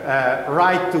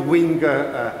 right-wing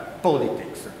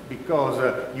politics, because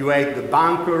you hate the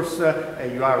bankers,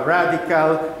 you are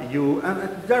radical,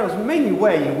 there are many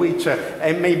ways in which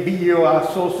maybe you are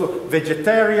also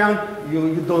vegetarian,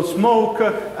 you don't smoke,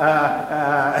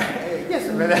 yes,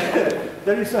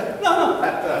 there is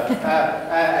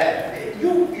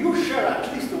you share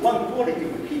at least one quality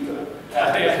with Hitler.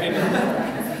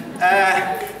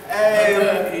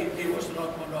 He was not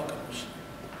monogamous.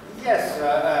 Yes,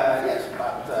 yes,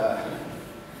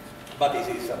 but this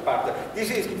is a part. This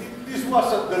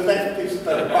was the leftist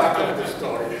part of the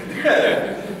story,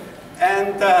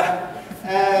 and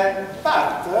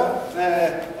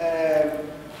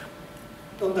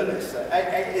nonetheless,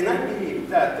 and I believe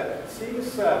that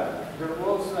since there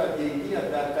was the idea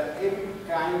that every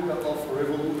kind of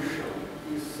revolution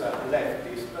is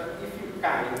leftist,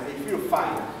 if you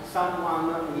find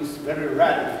someone who is very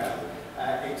radical,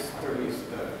 extremist,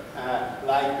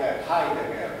 like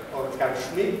Heidegger or Carl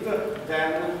Schmitt,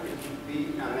 then it would be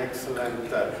an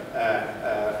excellent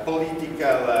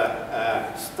political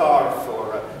start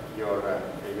for your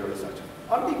research.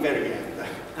 On the very end,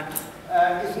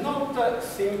 it's not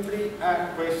simply a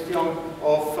question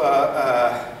of,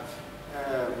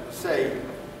 say,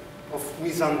 of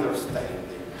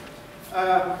misunderstanding.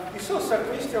 It's also a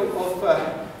question of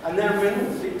an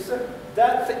hermeneutics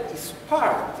that is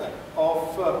part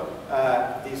of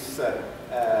this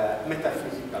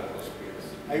metaphysical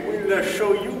conspiracy. I will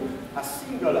show you a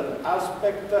single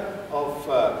aspect of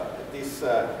this.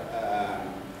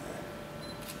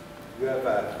 You have,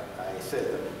 I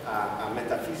said, a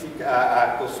metaphysical,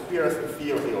 a conspiracy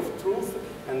theory of truth,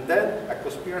 and then a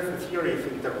conspiracy theory of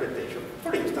interpretation.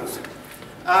 For instance,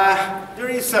 there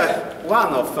is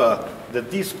one of the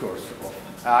discourse of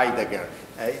Heidegger.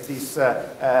 This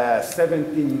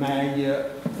 17 May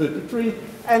 33,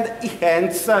 and it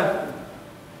ends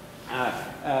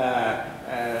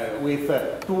with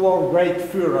to our great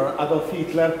Führer Adolf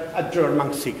Hitler, a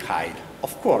German Sieg Heil.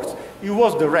 Of course, he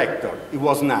was the rector, he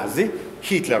was Nazi,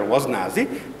 Hitler was Nazi,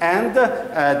 and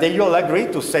they all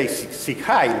agreed to say Sieg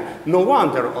Heil. No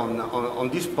wonder on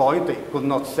this point he could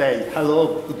not say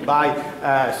hello, goodbye,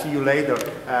 see you later,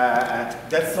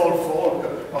 that's all folk,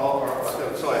 or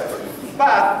whatsoever.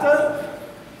 But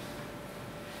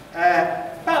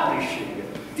publishing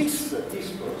this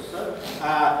discourse,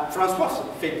 François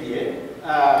Fédier,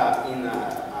 in a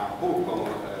book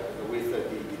with the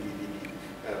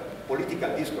political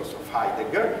discourse of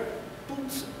Heidegger,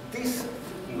 puts this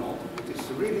note, which is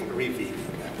really revealing.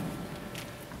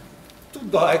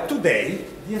 Today,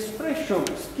 the expression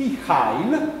Sieg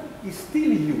Heil is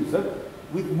still used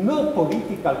with no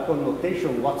political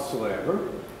connotation whatsoever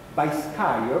by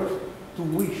skiers to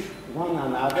wish one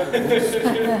another good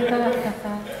speed.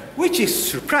 Which is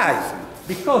surprising,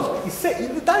 because he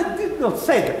did not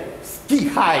say Sieg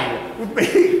Heil would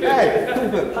be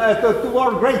to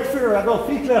our great Führer Adolf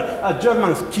Hitler, a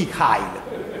German Sieg Heil.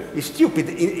 It's stupid,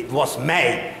 it was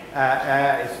May.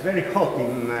 It's very hot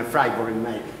in Freiburg in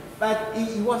May. But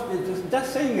he was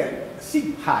just saying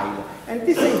Sieg Heil. And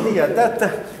this idea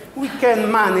that we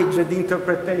can manage the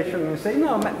interpretation and say,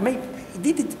 no, maybe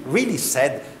did it really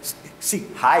said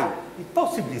Sieg Heil? It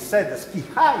possibly said Sieg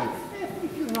Heil.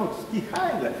 If you know Sieg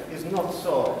Heil is not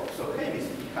so heavy,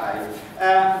 Sieg Heil.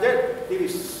 There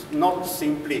is not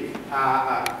simply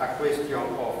a question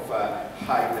of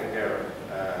Heidegger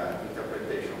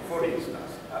interpretation. For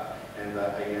instance, and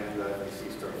again, this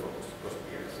history of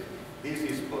conspiracy. This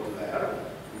is Baudelaire,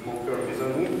 Mon cœur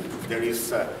maisonneux. There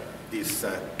is this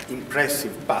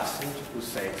impressive passage who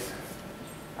says,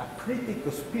 a pretty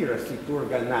conspiracy to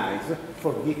organize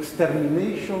for the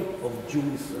extermination of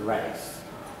Jewish race.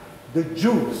 The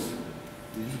Jews,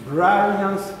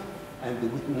 librarians, and the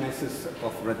witnesses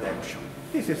of redemption.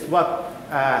 This is what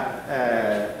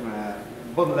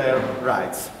Baudelaire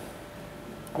writes.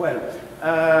 Well,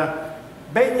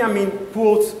 Benjamin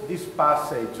quotes this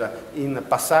passage in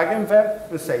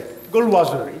Passagenwerk and says,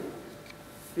 Gauloiserie.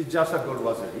 It's just a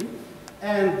Gauloiserie.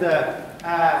 And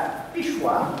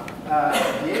Pichois,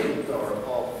 the editor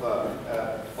of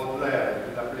Baudelaire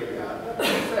and La Pléiade,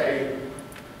 say,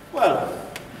 well,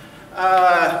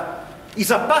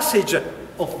 it's a passage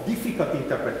of difficult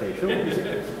interpretation,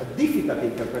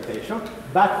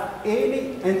 but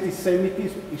any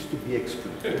anti-Semitism is to be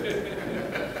excluded.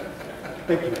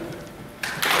 Thank you.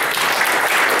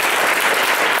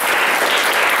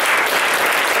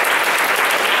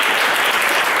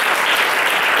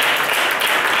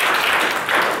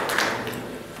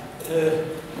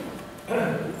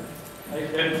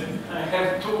 I have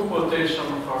two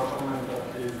quotations for comment of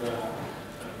this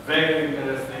very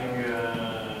interesting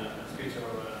speech of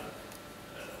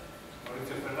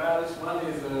Maurizio Ferraris. One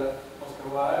is Oscar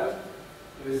Wilde.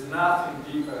 There is nothing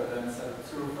deeper than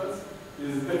self-surface.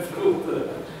 Is the truth,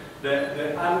 the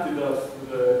antidote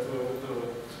to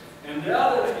and the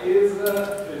other is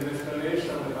an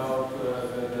explanation about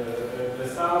the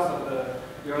source of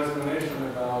your explanation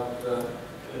about the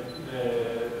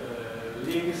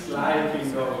links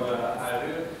liking of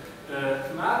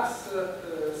Marx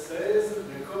said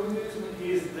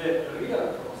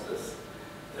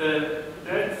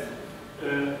that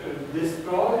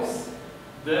destroys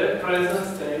the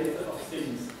present state of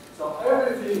things. So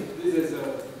everything, this is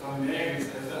Tony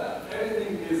says,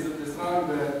 everything is destroying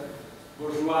the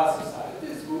bourgeois society.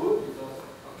 It's good because,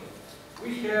 okay.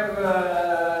 We have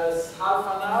half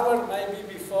an hour, maybe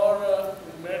before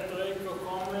Umberto Eco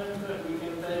comment, we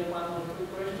can take one or two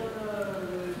questions.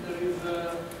 There is,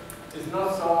 it's not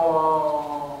so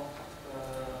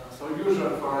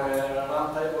usual for a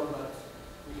round table, but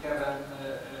we have a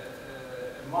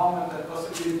moment, a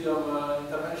possibility of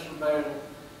intervention by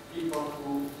people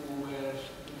who were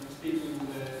speaking in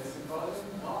the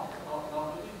symposium. No,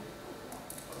 nobody.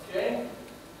 Okay.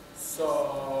 So,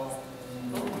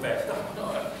 Umberto.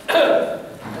 I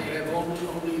have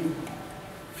only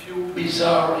few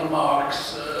bizarre remarks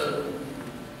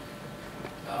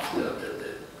after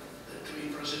the three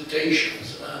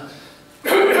presentations.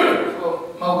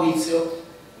 For Maurizio,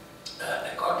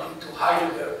 according to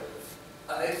Heidegger,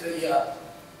 aletheia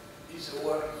is a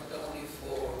word not only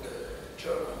for the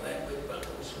German language but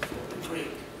also for the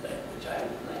Greek language. I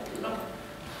would like to know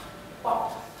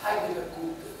what Heidegger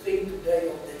could think today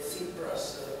of the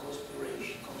C.I.R.Ce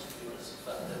conspiracy,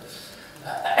 but I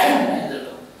don't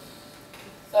know.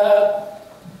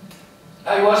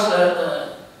 I was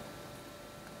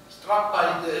struck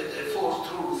by the fourth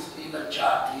truth in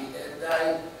Alciati, and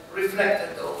I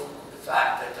reflected on the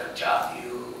fact that Alciati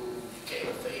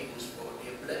became famous for the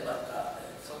emblemata,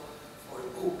 and so for a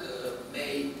book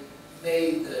made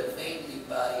mainly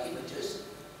by images.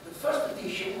 The first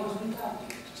edition was without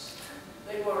images.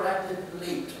 They were added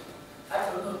later. I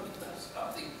don't know if that's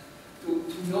something to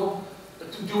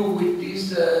do with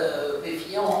this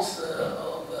méfiance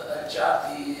of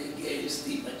Alciati against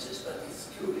images, but it's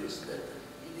curious that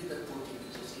he didn't put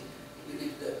images in. He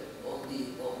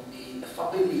believed on the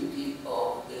affability of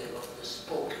the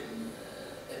spoken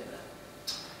emblem.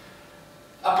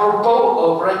 Apropos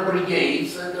of Red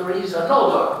Brigades, there is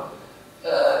another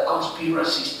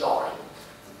conspiracy story.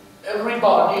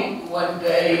 Everybody, when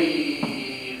they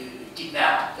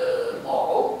kidnapped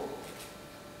Moro,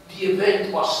 the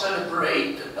event was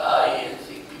celebrated by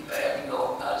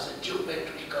Peppino as a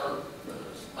geometrical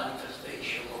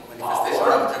manifestation of power.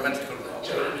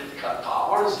 Geometrical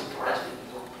power is interesting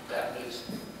because Peppino is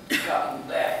coming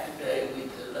back today with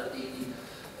the Latini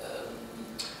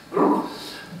group.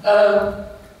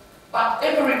 But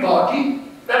everybody,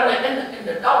 and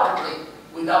undoubtedly,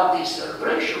 without this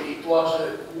celebration, it was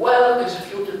a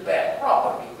well-executed bank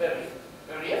robbery, very,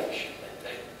 very efficient, and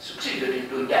they succeeded in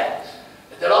doing that.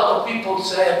 And a lot of people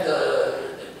said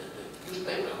the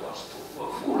newspaper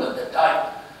were full at the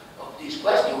time of this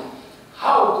question.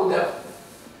 How could a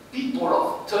people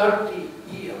of 30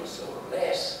 years or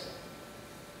less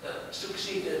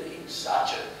succeeded in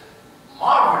such a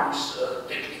marvelous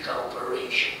technical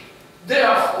operation?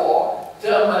 Therefore,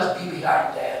 there must be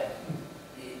behind them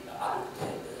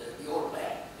the old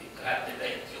man, the Grande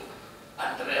Vecchio,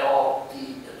 Andreotti.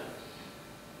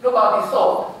 Nobody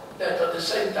thought that at the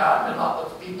same time a lot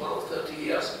of people of 30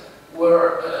 years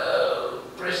were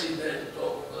president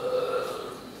of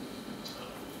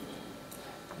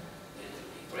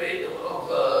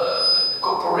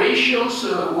corporations,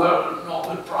 were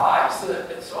Nobel Prize,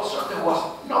 and so there was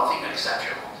nothing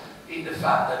exceptional in the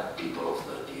fact that people of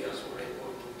 30 years were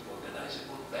able to organize a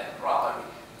good bank robbery.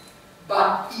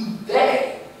 But if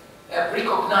they have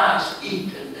recognized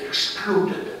it and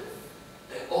excluded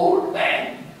the old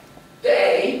man,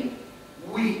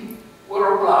 we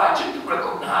were obliged to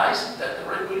recognize that the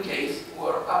Red Brigades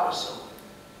were ours own.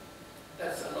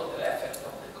 That's another effect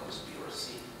of the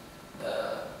conspiracy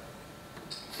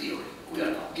theory. We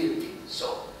are not guilty,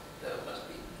 so there must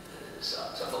be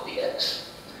somebody else.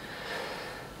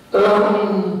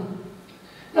 Now,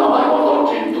 I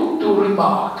wanted to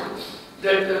remark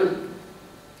that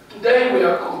today we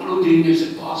are concluding a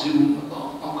symposium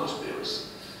on conspiracy.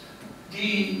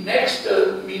 The next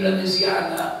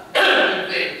Milanesiana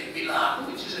event in Milan,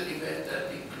 which is an event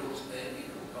that includes many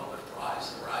Nobel Prize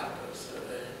writers, and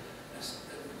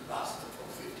lasts for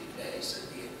 15 days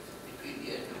between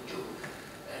the end of June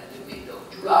and the middle of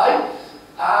July,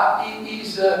 it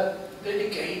is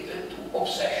dedicated to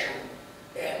obsession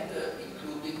and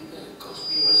including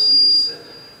conspiracies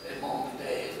among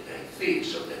the themes,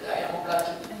 so that I am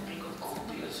obliged to speak of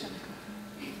conspiracy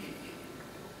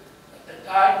at the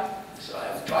time. So I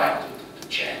have tried to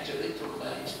change a little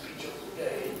my speech of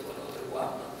today into another one,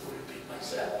 not to repeat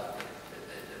myself, but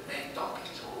the main topic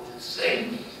is always the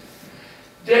same.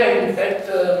 Then at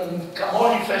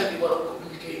Camogli Festival of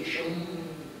Communication,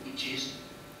 which is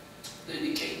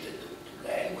dedicated to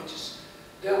languages,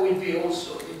 there will be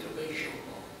also intervention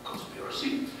on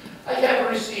conspiracy. I have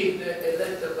received a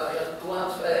letter by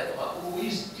Antoine Fèvre, who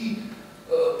is the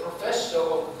professor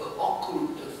of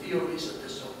occult theories at the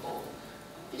Sorbonne.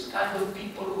 These kind of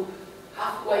people who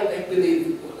halfway they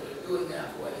believe what they're doing,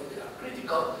 halfway they are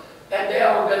critical, and they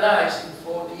are organizing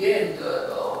for the end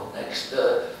of next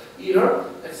year,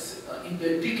 in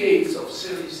the decades of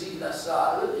C.I.R.Ce La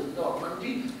Salle in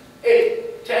Normandy,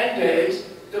 10 days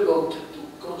devoted to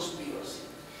conspiracy.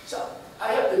 So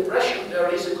I have the impression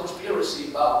there is a conspiracy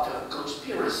about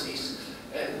conspiracies,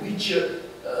 which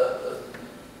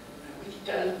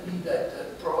tells me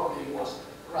that probably was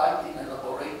right in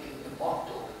elaborating the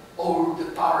motto, all the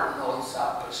paranoids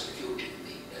are persecuting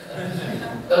me.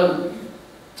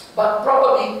 But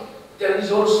probably there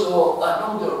is also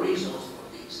another reason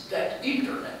for this, that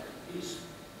internet is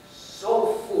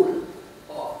so full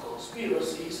of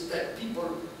conspiracies that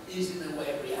people is in a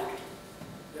way reacting.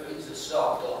 There is a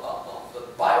sort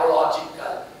of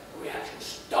biological reaction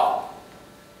stop.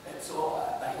 And so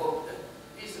I hope that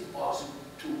this symposium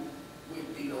too will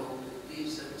belong to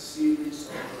this series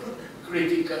of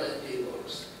critical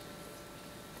endeavors.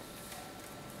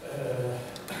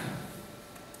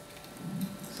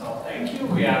 So thank you.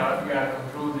 We are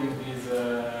concluding this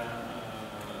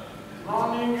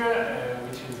morning,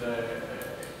 which is a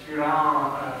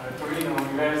Torino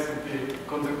University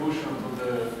contribution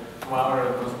to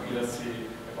our conspiracy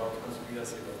about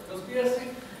conspiracy.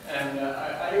 And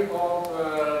I hope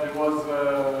there was.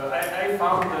 I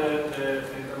found the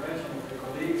intervention of the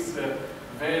colleagues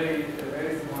very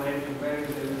stimulating, very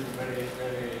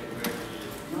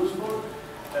useful.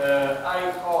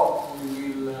 I hope we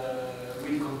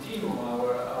will continue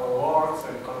our works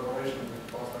and collaboration with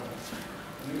Potsdam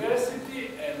University,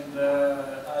 and I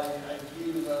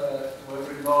give to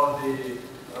everybody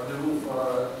a rendezvous for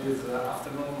this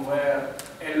afternoon, where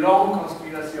a long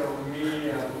conspiracy of me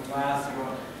and Massimo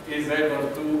is able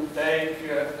to take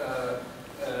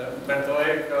Umberto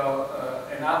Eco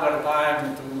another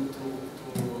time to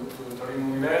Torino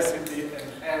University and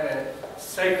have a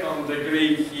second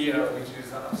degree here, which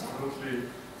is absolutely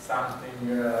something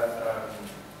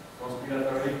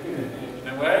conspiratory in a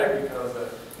way.